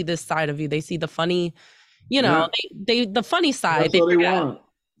get to see this side of you. They see the funny, you know, they the funny side. That's what they want.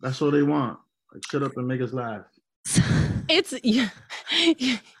 That's what they want. Like, shut up and make us laugh. It's you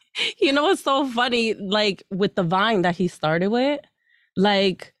know what's so funny? Like with the Vine that he started with,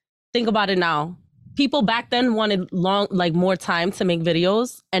 like think about it now. People back then wanted more time to make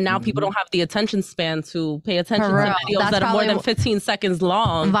videos, and now people don't have the attention span to pay attention to videos that are more than 15 seconds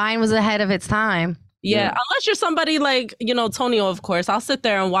long. Vine was ahead of its time. Yeah, unless you're somebody like, you know, Tonio, of course. I'll sit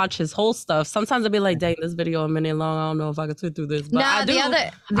there and watch his whole stuff. Sometimes I'll be like, dang, this video a minute long. I don't know if I can sit through this. But I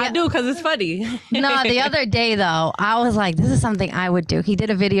do because it's funny. No, the other day, though, I was like, this is something I would do. He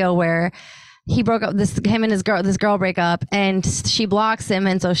did a video where he broke up, this girl break up, and she blocks him.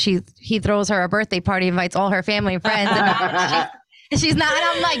 And so he throws her a birthday party, invites all her family and friends. And she's not. And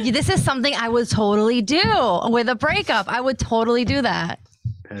I'm like, this is something I would totally do with a breakup. I would totally do that.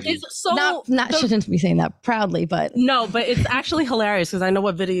 It's so shouldn't be saying that proudly, but no, but it's actually hilarious because I know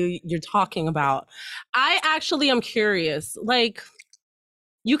what video you're talking about. I actually am curious. Like,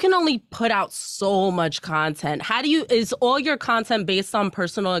 you can only put out so much content. Is all your content based on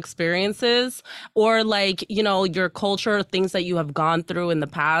personal experiences or like, you know, your culture, things that you have gone through in the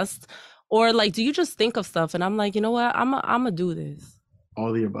past? Or like, do you just think of stuff and I'm like, you know what, I'm gonna do this?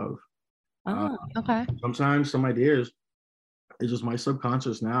 All the above. Okay. Sometimes some ideas, it's just my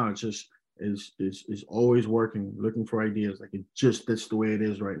subconscious now. It's just is always working, looking for ideas. Like that's the way it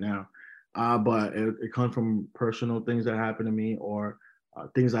is right now. But it comes from personal things that happen to me, or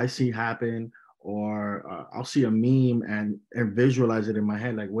things I see happen, or I'll see a meme and visualize it in my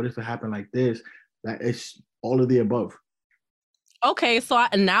head. Like, what if it happened like this? That it's all of the above. Okay, so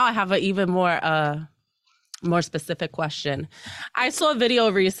now I have an even more specific question. I saw a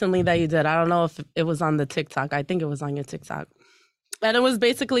video recently that you did. I don't know if it was on the TikTok. I think it was on your TikTok. And it was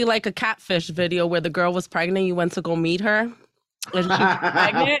basically like a catfish video where the girl was pregnant. You went to go meet her and she was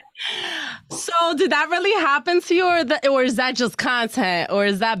pregnant. So did that really happen to you, or is that just content, or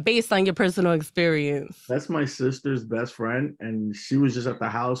is that based on your personal experience? That's my sister's best friend, and she was just at the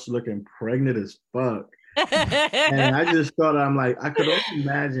house looking pregnant as fuck. And I just thought, I'm like, I could only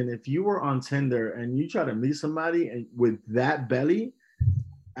imagine if you were on Tinder and you try to meet somebody and with that belly.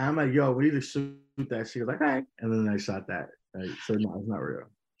 I'm like, yo, we need to shoot that. She was like, all right. And then I shot that. Like, so no, it's not real.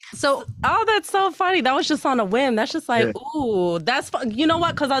 So, oh, that's so funny. That was just on a whim. That's just like, ooh, that's fun. You know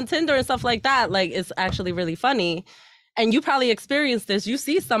what? Because on Tinder and stuff like that, like, it's actually really funny. And you probably experienced this. You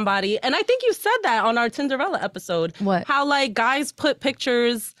see somebody, and I think you said that on our Tinderella episode. What? How like guys put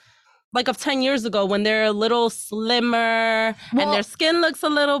pictures like of 10 years ago when they're a little slimmer and their skin looks a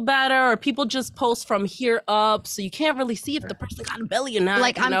little better, or people just post from here up, so you can't really see if the person got a belly or not.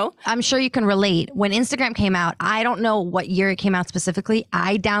 Like, I'm sure you can relate. When Instagram came out, I don't know what year it came out specifically.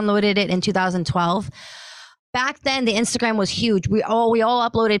 I downloaded it in 2012. Back then, the Instagram was huge. We all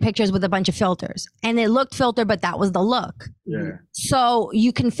uploaded pictures with a bunch of filters, and it looked filtered, but that was the look. Yeah. So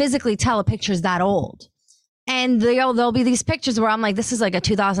you can physically tell a picture's that old. And there'll be these pictures where I'm like, this is like a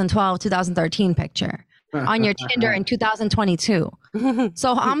 2012, 2013 picture on your Tinder in 2022.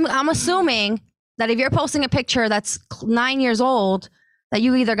 So I'm assuming that if you're posting a picture that's 9 years old, that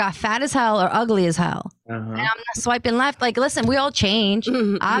you either got fat as hell or ugly as hell. And I'm not swiping left. Like, listen, we all change.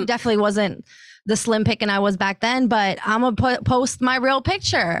 I definitely wasn't the slim pick and I was back then, but I'm gonna post my real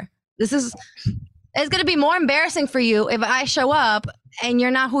picture. It's gonna be more embarrassing for you if I show up and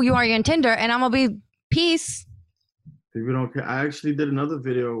you're not who you are on Tinder, and I'm gonna be peace. People don't care. I actually did another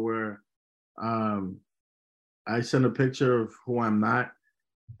video where I send a picture of who I'm not,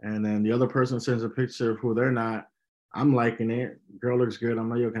 and then the other person sends a picture of who they're not. I'm liking it. Girl looks good. I'm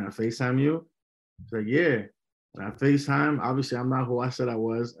like, yo, can I FaceTime you? It's like, yeah. And I FaceTime. Obviously, I'm not who I said I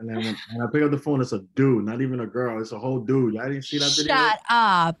was. And then when I pick up the phone, it's a dude, not even a girl. It's a whole dude. I didn't see that video. Shut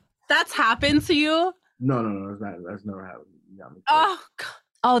up. That's happened to you? No. It's not. That's never happened.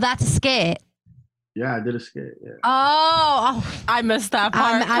 Oh, that's a skit. Yeah, I did a skit. Yeah. Oh, I missed that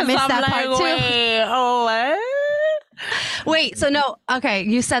part. I missed that part too. Wait, what? Wait, so no, okay,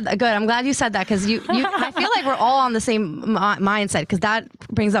 you said that. Good. I'm glad you said that, because you I feel like we're all on the same mindset, because that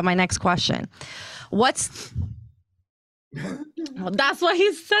brings up my next question. That's what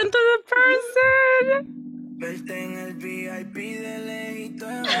he sent to the person.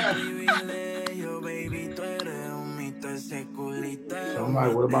 So I'm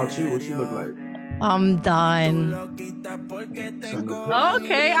like, what about you? What you look like? I'm done. Okay,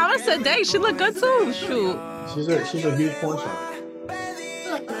 I would say, dang, she look good too. Shoot. She's a huge porn star.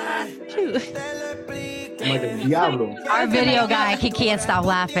 I'm like a Diablo. Our video guy, he can't stop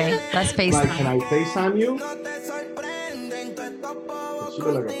laughing. Let's FaceTime. Like, can I FaceTime you? She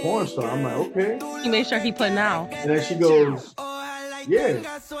look like a porn star. I'm like, okay. He made sure he put now. And then she goes, yeah.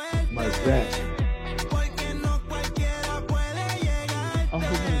 I'm like, that. Oh,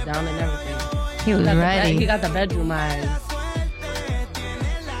 he was down and everything. He was ready. He got the bedroom eyes.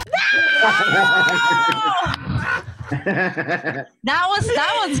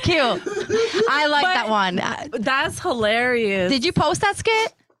 That one's cute. I like that one. That's hilarious. Did you post that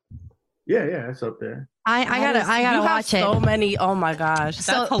skit? Yeah, it's up there. I gotta watch it. So many. Oh my gosh,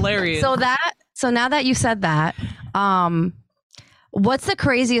 that's hilarious. So now that you said that, what's the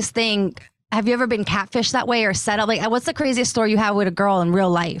craziest thing? Have you ever been catfished that way or set up? Like, what's the craziest story you have with a girl in real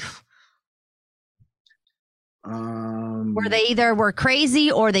life? Where they either were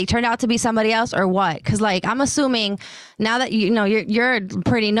crazy or they turned out to be somebody else, or what? Because like, I'm assuming now that you're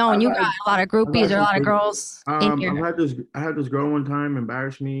pretty known, you got a lot of groupies or a lot of girls in here. I had this girl one time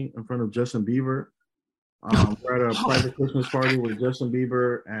embarrass me in front of Justin Bieber. We're at a private Christmas party with Justin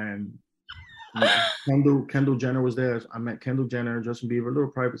Bieber and Kendall Jenner was there. I met Kendall Jenner, Justin Bieber, a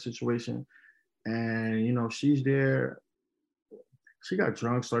little private situation, and she's there. She got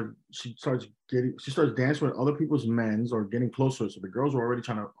drunk. She starts dancing with other people's men's or getting closer. So the girls were already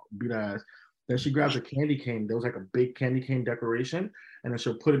trying to beat her ass. Then she grabs a candy cane. There was like a big candy cane decoration, and then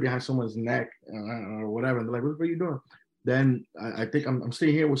she'll put it behind someone's neck or whatever. And they're like, "What are you doing?" Then I think I'm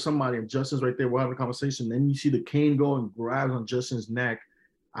sitting here with somebody, and Justin's right there. We're having a conversation. Then you see the cane go and grabs on Justin's neck.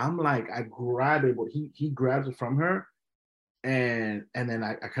 I'm like, I grab it, but he grabs it from her, and then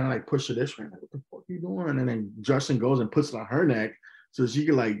I kind of like push her this way. I'm like, what the fuck are you doing? And then Justin goes and puts it on her neck. So she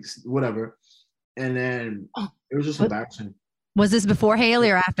could like whatever, and then it was just embarrassing. Was this before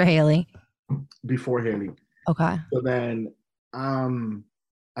Haley or after Haley? Before Haley. Okay. So then, I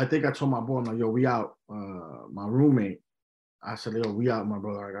think I told my boy, I'm like, yo, we out. My roommate, I said, yo, we out, my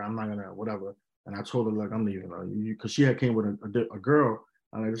brother. Like, I'm not gonna whatever. And I told her, like, I'm leaving, because she had came with a girl.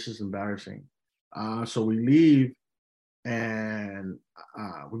 I'm like, this is embarrassing. So we leave. And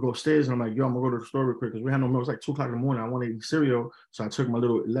we go upstairs, and I'm like, yo, I'm gonna go to the store real quick because we had no milk. It was like 2 o'clock in the morning. I wanted to eat cereal. So I took my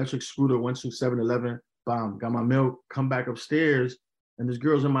little electric scooter, went to 7-Eleven, got my milk, come back upstairs, and this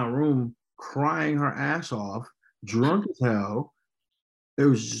girl's in my room crying her ass off, drunk as hell. It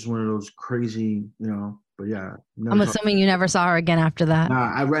was just one of those crazy, but yeah. I'm assuming you never saw her again after that.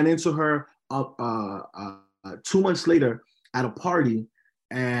 Nah, I ran into her 2 months later. at a party,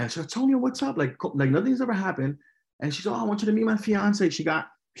 and she's like, Tonio, what's up? Like nothing's ever happened. And she's like, oh, I want you to meet my fiance. She got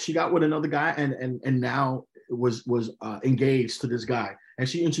with another guy, and now was engaged to this guy. And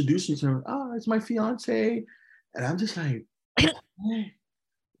she introduced me to him. Oh, it's my fiance. And I'm just like,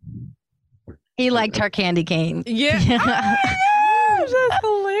 He liked her candy cane. Yeah. Oh my gosh, that's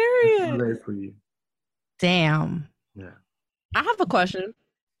hilarious. hilarious for you. Damn. Yeah. I have a question.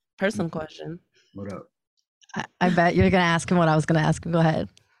 Personal question. What up? I bet you're gonna ask him what I was gonna ask him. Go ahead.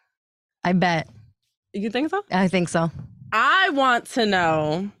 I bet. You think so? I think so. I want to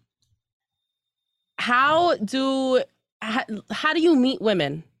know how do you meet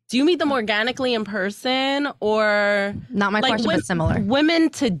women? Do you meet them organically in person, or Not my question, but similar. Women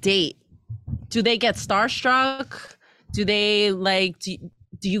to date, do they get starstruck? Do they like? Do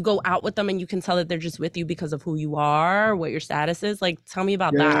you go out with them and you can tell that they're just with you because of who you are, what your status is? Like, tell me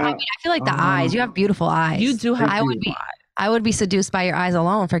about that. I mean, I feel like the eyes. You have beautiful eyes. You do have. I would be seduced by your eyes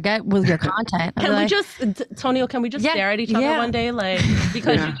alone. Forget with your content. Can we just, Tonio? Can we just stare at each other one day, like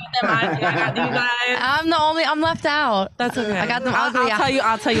because you get them eyes, and I got these eyes? I'm left out. That's okay. I got them ugly.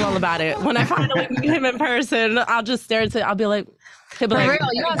 I'll tell you all about it when I finally meet him in person. I'll just stare at. I'll be like, he'll be like, real,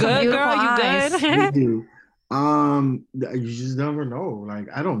 you have good some girl, eyes. you good? You do. You just never know. Like,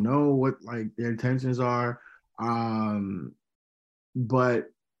 I don't know what like their intentions are.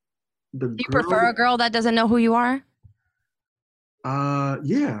 But Do you prefer a girl that doesn't know who you are?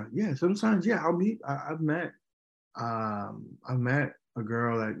 Yeah. Sometimes, yeah. I've met a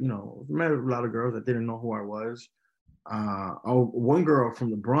girl that met a lot of girls that didn't know who I was. One girl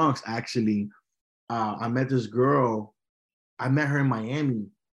from the Bronx actually. I met this girl. I met her in Miami,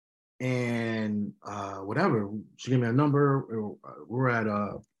 and whatever. She gave me a number. We were at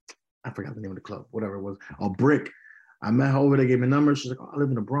I forgot the name of the club. Whatever it was, a Brick. I met her over there. Gave me a number. She's like, oh, I live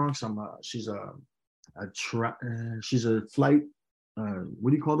in the Bronx. She's a flight.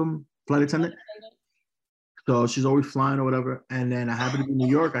 What do you call them? Flight attendant. So she's always flying or whatever. And then I happen to be in New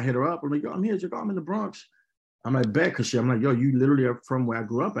York. I hit her up. I'm like, yo, I'm here. She's like, oh, I'm in the Bronx. I'm like, bet, because I'm like, yo, you literally are from where I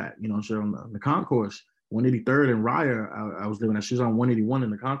grew up at. So on the concourse, 183rd and Raya, I was living at. She's on 181 in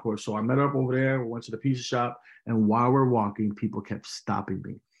the concourse. So I met her up over there. We went to the pizza shop. And while we're walking, people kept stopping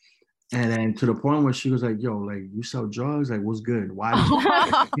me. And then to the point where she was like, yo, like, you sell drugs? Like, what's good? Why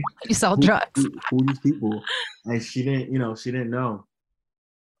did you sell drugs? Who these people? And she didn't know.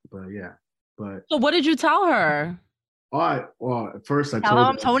 But yeah. So what did you tell her? All right. Well, at first I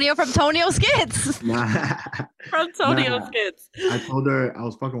told her. Tonio from Tonio Skits. From Tonio Skits. I told her, I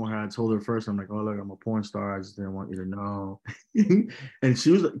was fucking with her. I told her first, I'm like, oh, look, I'm a porn star. I just didn't want you to know. And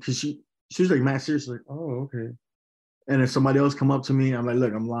she was like, because she was like, mad serious, like, oh, okay. And then somebody else come up to me. I'm like,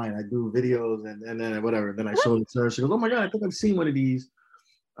 look, I'm lying. I do videos and then whatever. Then I showed it to her. She goes, oh my God, I think I've seen one of these.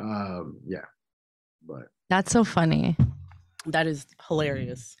 Yeah. But that's so funny. That is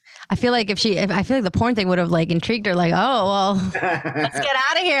hilarious. I feel like I feel like the porn thing would have like intrigued her. Like, oh well, let's get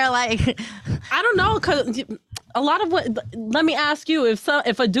out of here. Like, I don't know, because a lot of what. Let me ask you: if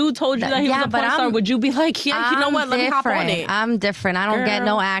a dude told you that he was a porn star, would you be like, yeah, you know what? Let me hop on it. I'm different. I don't get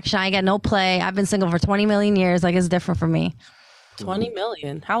no action. I get no play. I've been single for 20 million years. Like, it's different for me. 20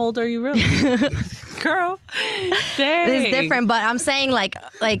 million. How old are you really, girl? Dang. It's different, but I'm saying like.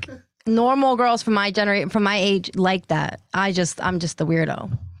 Normal girls from my generation, from my age, like that. I'm just the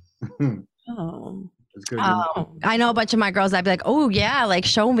weirdo. Oh, that's good. I know a bunch of my girls. I'd be like, oh yeah, like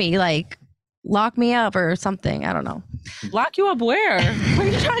show me, like lock me up or something. I don't know. Lock you up where? Are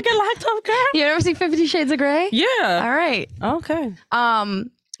you trying to get locked up, girl? You ever see 50 Shades of Grey? Yeah. All right. Okay.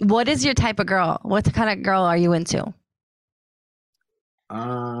 What is your type of girl? What kind of girl are you into?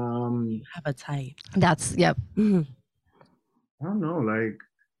 Have a type. That's yep. Mm-hmm. I don't know, like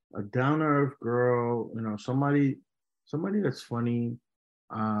a down to earth girl, somebody that's funny,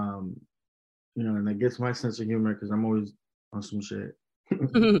 and that gets my sense of humor because I'm always on some shit.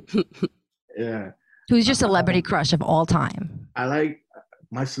 Yeah. Who's your celebrity crush of all time? I like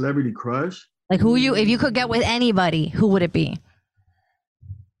my celebrity crush. Like if you could get with anybody, who would it be?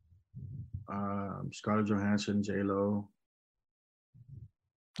 Scarlett Johansson, J-Lo.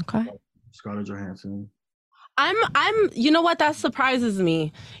 Okay. Scarlett Johansson. You know what? That surprises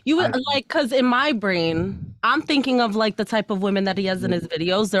me. You would like, because in my brain, I'm thinking of like the type of women that he has in his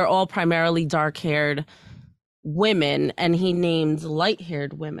videos. They're all primarily dark-haired women, and he named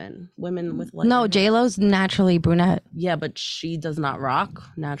light-haired women with light. No, J-Lo's naturally brunette. Yeah, but she does not rock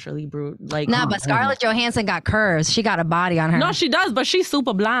naturally like. Nah, but Scarlett Johansson got curves. She got a body on her. No, she does, but she's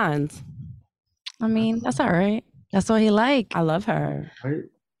super blonde. I mean, that's all right. That's what he like. I love her. Right?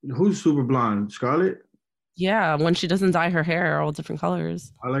 Who's super blonde? Scarlett? Yeah, when she doesn't dye her hair all different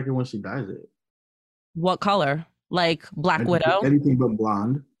colors. I like it when she dyes it. What color? like Black Widow. Anything but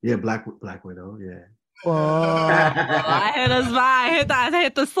blonde. Yeah, Black Widow. Yeah. Whoa! I hit a spot. I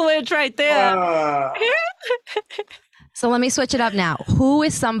hit the switch right there. So let me switch it up now. Who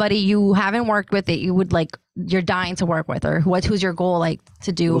is somebody you haven't worked with that you would like, you're dying to work with, or who's your goal like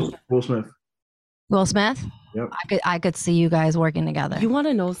to do? Will Smith. Will Smith? Yep. I could see you guys working together. You want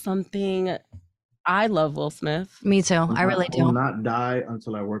to know something? I love Will Smith. Me too. I really I will do. not die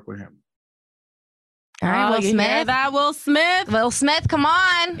until I work with him. All right, Will You hear Smith. that, Will Smith? Will Smith, come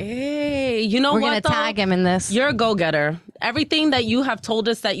on. Hey, you know We're what? gonna tag him in this. You're a go-getter. Everything that you have told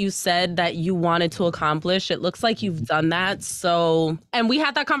us that you said that you wanted to accomplish, it looks like you've done that. So, and we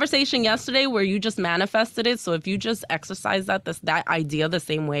had that conversation yesterday where you just manifested it. So if you just exercise that idea the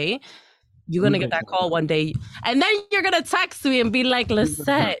same way, you're gonna get that call one day, and then you're gonna text me and be like,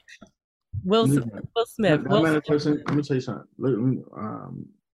 "Lisette, Will Smith." Let me tell you something.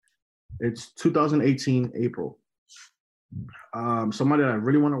 It's 2018 April. Somebody that I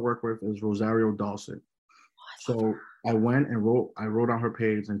really want to work with is Rosario Dawson. So I went and wrote on her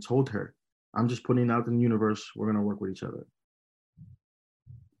page and told her, I'm just putting it out in the universe. We're gonna work with each other.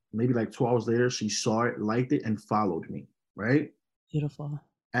 Maybe like 2 hours later, she saw it, liked it, and followed me. Right? Beautiful.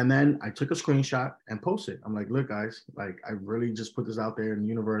 And then I took a screenshot and posted. I'm like, look, guys, like I really just put this out there in the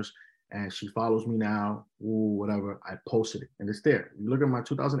universe. And she follows me now, whatever. I posted it, and it's there. You look at my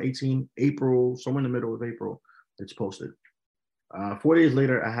 2018 April, somewhere in the middle of April, it's posted. 4 days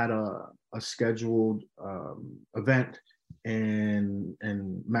later, I had a scheduled event in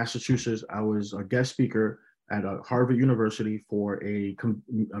Massachusetts. I was a guest speaker at Harvard University for a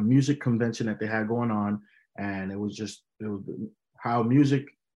music convention that they had going on, and it was how music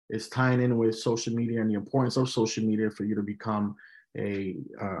is tying in with social media and the importance of social media for you to become anything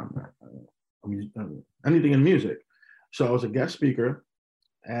in music. So I was a guest speaker,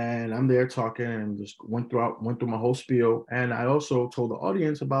 and I'm there talking and just went through my whole spiel. And I also told the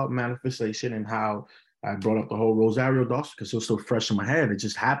audience about manifestation and how I brought up the whole Rosario Dawson because it was so fresh in my head. It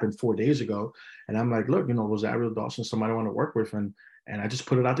just happened 4 days ago. And I'm like, look, Rosario Dawson, somebody I want to work with. And I just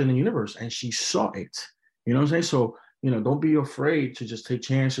put it out there in the universe, and she saw it. You know what I'm saying? So, don't be afraid to just take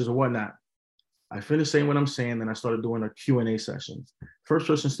chances or whatnot. I finished saying what I'm saying, then I started doing a Q&A sessions. First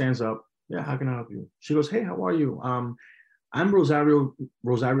person stands up. Yeah, how can I help you? She goes, hey, how are you? I'm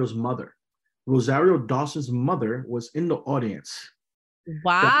Rosario's mother. Rosario Dawson's mother was in the audience.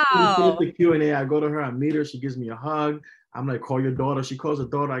 Wow. So the Q&A, I go to her, I meet her, she gives me a hug. I'm like, call your daughter. She calls her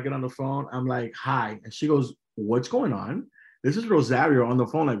daughter, I get on the phone. I'm like, hi. And she goes, what's going on? This is Rosario on the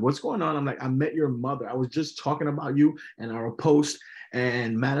phone. Like, what's going on? I'm like, I met your mother. I was just talking about you and our post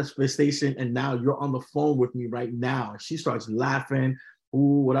and manifestation, and now you're on the phone with me right now. She starts laughing,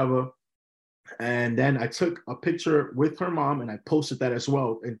 whatever. And then I took a picture with her mom and I posted that as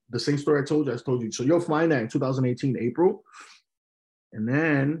well. And the same story I told you. So you'll find that in 2018 April. And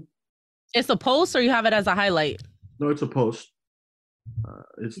then it's a post, or you have it as a highlight? No, it's a post.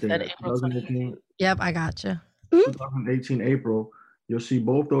 It's there. 2018. Yep, I got you. 2018 April. You'll see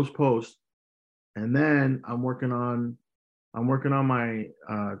both those posts. And then I'm working on my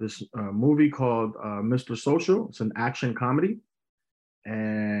this movie called Mr. Social. It's an action comedy,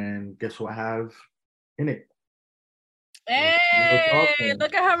 and guess what I have in it? Hey,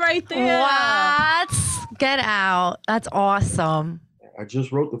 look at her right there! What? Get out! That's awesome. I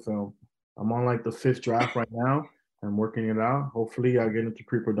just wrote the film. I'm on like the 5th draft right now. I'm working it out. Hopefully, I get into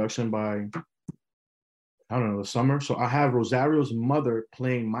pre-production by I don't know the summer. So I have Rosario's mother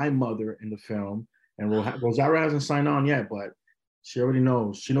playing my mother in the film. And Rosario hasn't signed on yet, but she already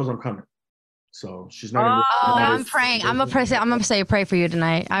knows. She knows I'm coming. So she's not. I'm praying. I'm gonna say pray for you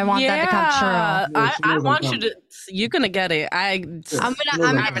tonight. I want that to come true. I want you to. You're gonna get it. I'm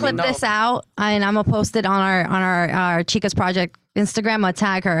gonna clip this out and I'm gonna post it on our Chicas Project Instagram. I'll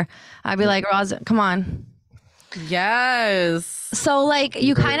tag her. I'll be like, Roz, come on. Yes. So like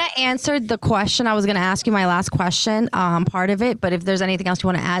you kind of answered the question I was going to ask you, my last question, part of it, but if there's anything else you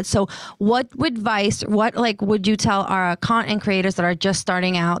want to add. So what advice, would you tell our content creators that are just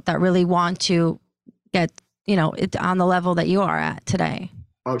starting out that really want to get, it on the level that you are at today?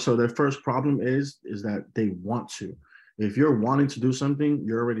 Oh, so their first problem is that they want to. If you're wanting to do something,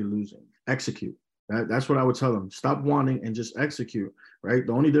 you're already losing. Execute. That's what I would tell them. Stop wanting and just execute, right?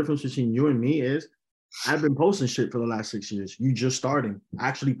 The only difference between you and me is I've been posting shit for the last 6 years. You just starting,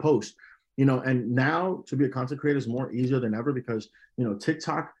 actually post, and now to be a content creator is more easier than ever because,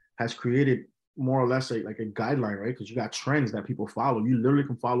 TikTok has created more or less like a guideline, right? Because you got trends that people follow. You literally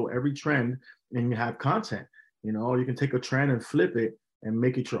can follow every trend and you have content, you can take a trend and flip it and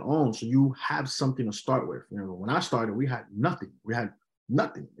make it your own. So you have something to start with. When I started, we had nothing. We had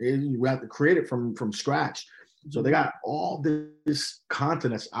to create it from scratch. So they got all this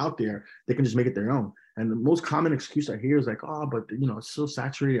content that's out there. They can just make it their own. And the most common excuse I hear is like, oh, but it's so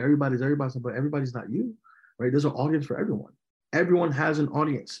saturated. Everybody's, but everybody's not you, right? There's an audience for everyone. Everyone has an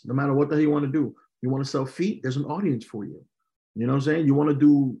audience, no matter what the hell you want to do. You want to sell feet, there's an audience for you. You know what I'm saying? You want to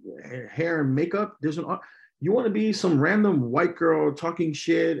do hair and makeup, you want to be some random white girl talking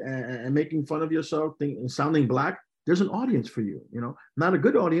shit and making fun of yourself and sounding black, there's an audience for you. Not a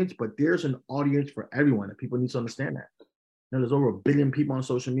good audience, but there's an audience for everyone, and people need to understand that. There's over 1 billion people on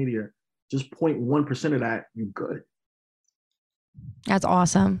social media. Just 0.1% of that, you good. That's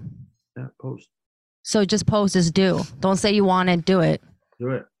awesome. Yeah, post. So just post is do. Don't say you want it, do it.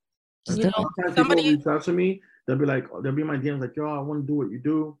 Do it. Somebody people reach out to me, they'll be in my DMs like, yo, I want to do what you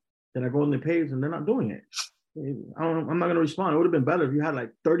do. Then I go on the page and they're not doing it. I'm not gonna respond. It would have been better if you had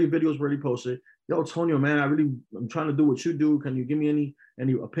like 30 videos already posted. Yo, Tonio, man, I'm trying to do what you do. Can you give me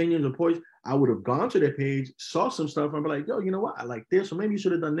any opinions or points? I would have gone to their page, saw some stuff, and be like, yo, you know what? I like this, so maybe you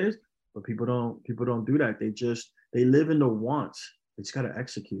should have done this. But people don't do that. They live in the wants. They just gotta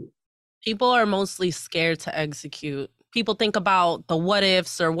execute. People are mostly scared to execute. People think about the what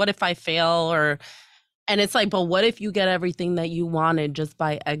ifs or what if I fail, and it's like, but what if you get everything that you wanted just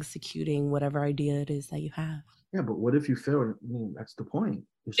by executing whatever idea it is that you have? Yeah, but what if you fail? That's the point.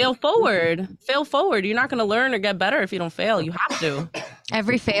 Fail forward. Fail forward. You're not going to learn or get better if you don't fail. You have to.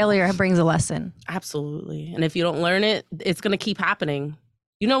 Every failure brings a lesson. Absolutely. And if you don't learn it, it's going to keep happening.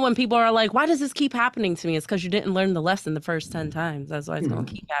 When people are like, why does this keep happening to me? It's because you didn't learn the lesson the first 10 times. That's why it's going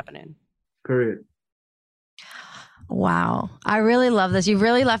to keep happening. Period. Wow. I really love this. You've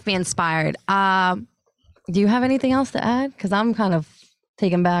really left me inspired. Do you have anything else to add? Because I'm kind of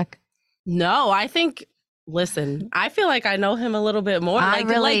taken back. No, I think, listen, I feel like I know him a little bit more. I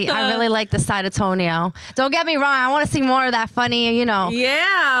really like the side of Tonio. Don't get me wrong. I want to see more of that funny,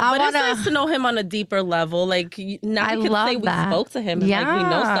 Yeah, but it's nice to know him on a deeper level. Like, now we can say we spoke to him and like we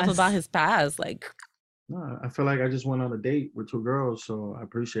know stuff about his past. Like, no, I feel like I just went on a date with 2 girls, so I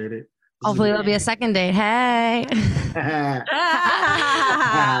appreciate it. Hopefully there'll be a second date. Hey.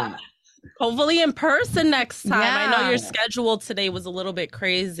 Hopefully in person next time. Yeah. I know your schedule today was a little bit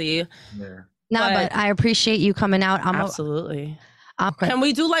crazy. Yeah. No, but I appreciate you coming out. Absolutely. Can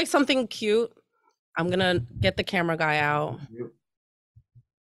we do like something cute? I'm going to get the camera guy out.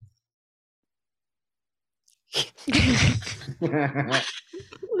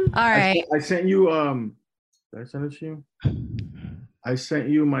 All right. I sent you, did I send it to you? I sent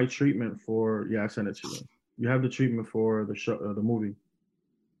you my treatment for, I sent it to you. You have the treatment for the show, the movie.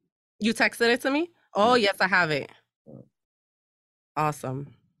 You texted it to me? Oh, yes, I have it.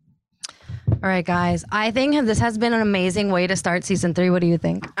 Awesome. All right, guys. I think this has been an amazing way to start season 3. What do you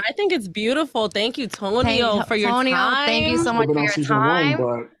think? I think it's beautiful. Thank you, Tonio, for your time. Thank you so much for your time.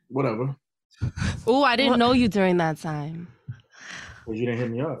 1, but whatever. Oh, I didn't know you during that time. Because you didn't hit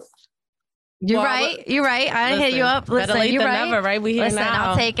me up. You're right. You're right. I didn't hit you up. Listen, better late you're than right. never, right? We here now.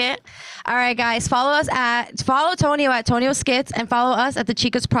 I'll take it. All right, guys. Follow Tonio at Tonio Skits, and follow us at the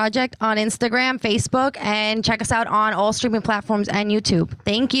Chicas Project on Instagram, Facebook, and check us out on all streaming platforms and YouTube.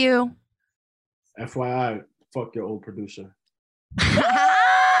 Thank you. FYI, fuck your old producer.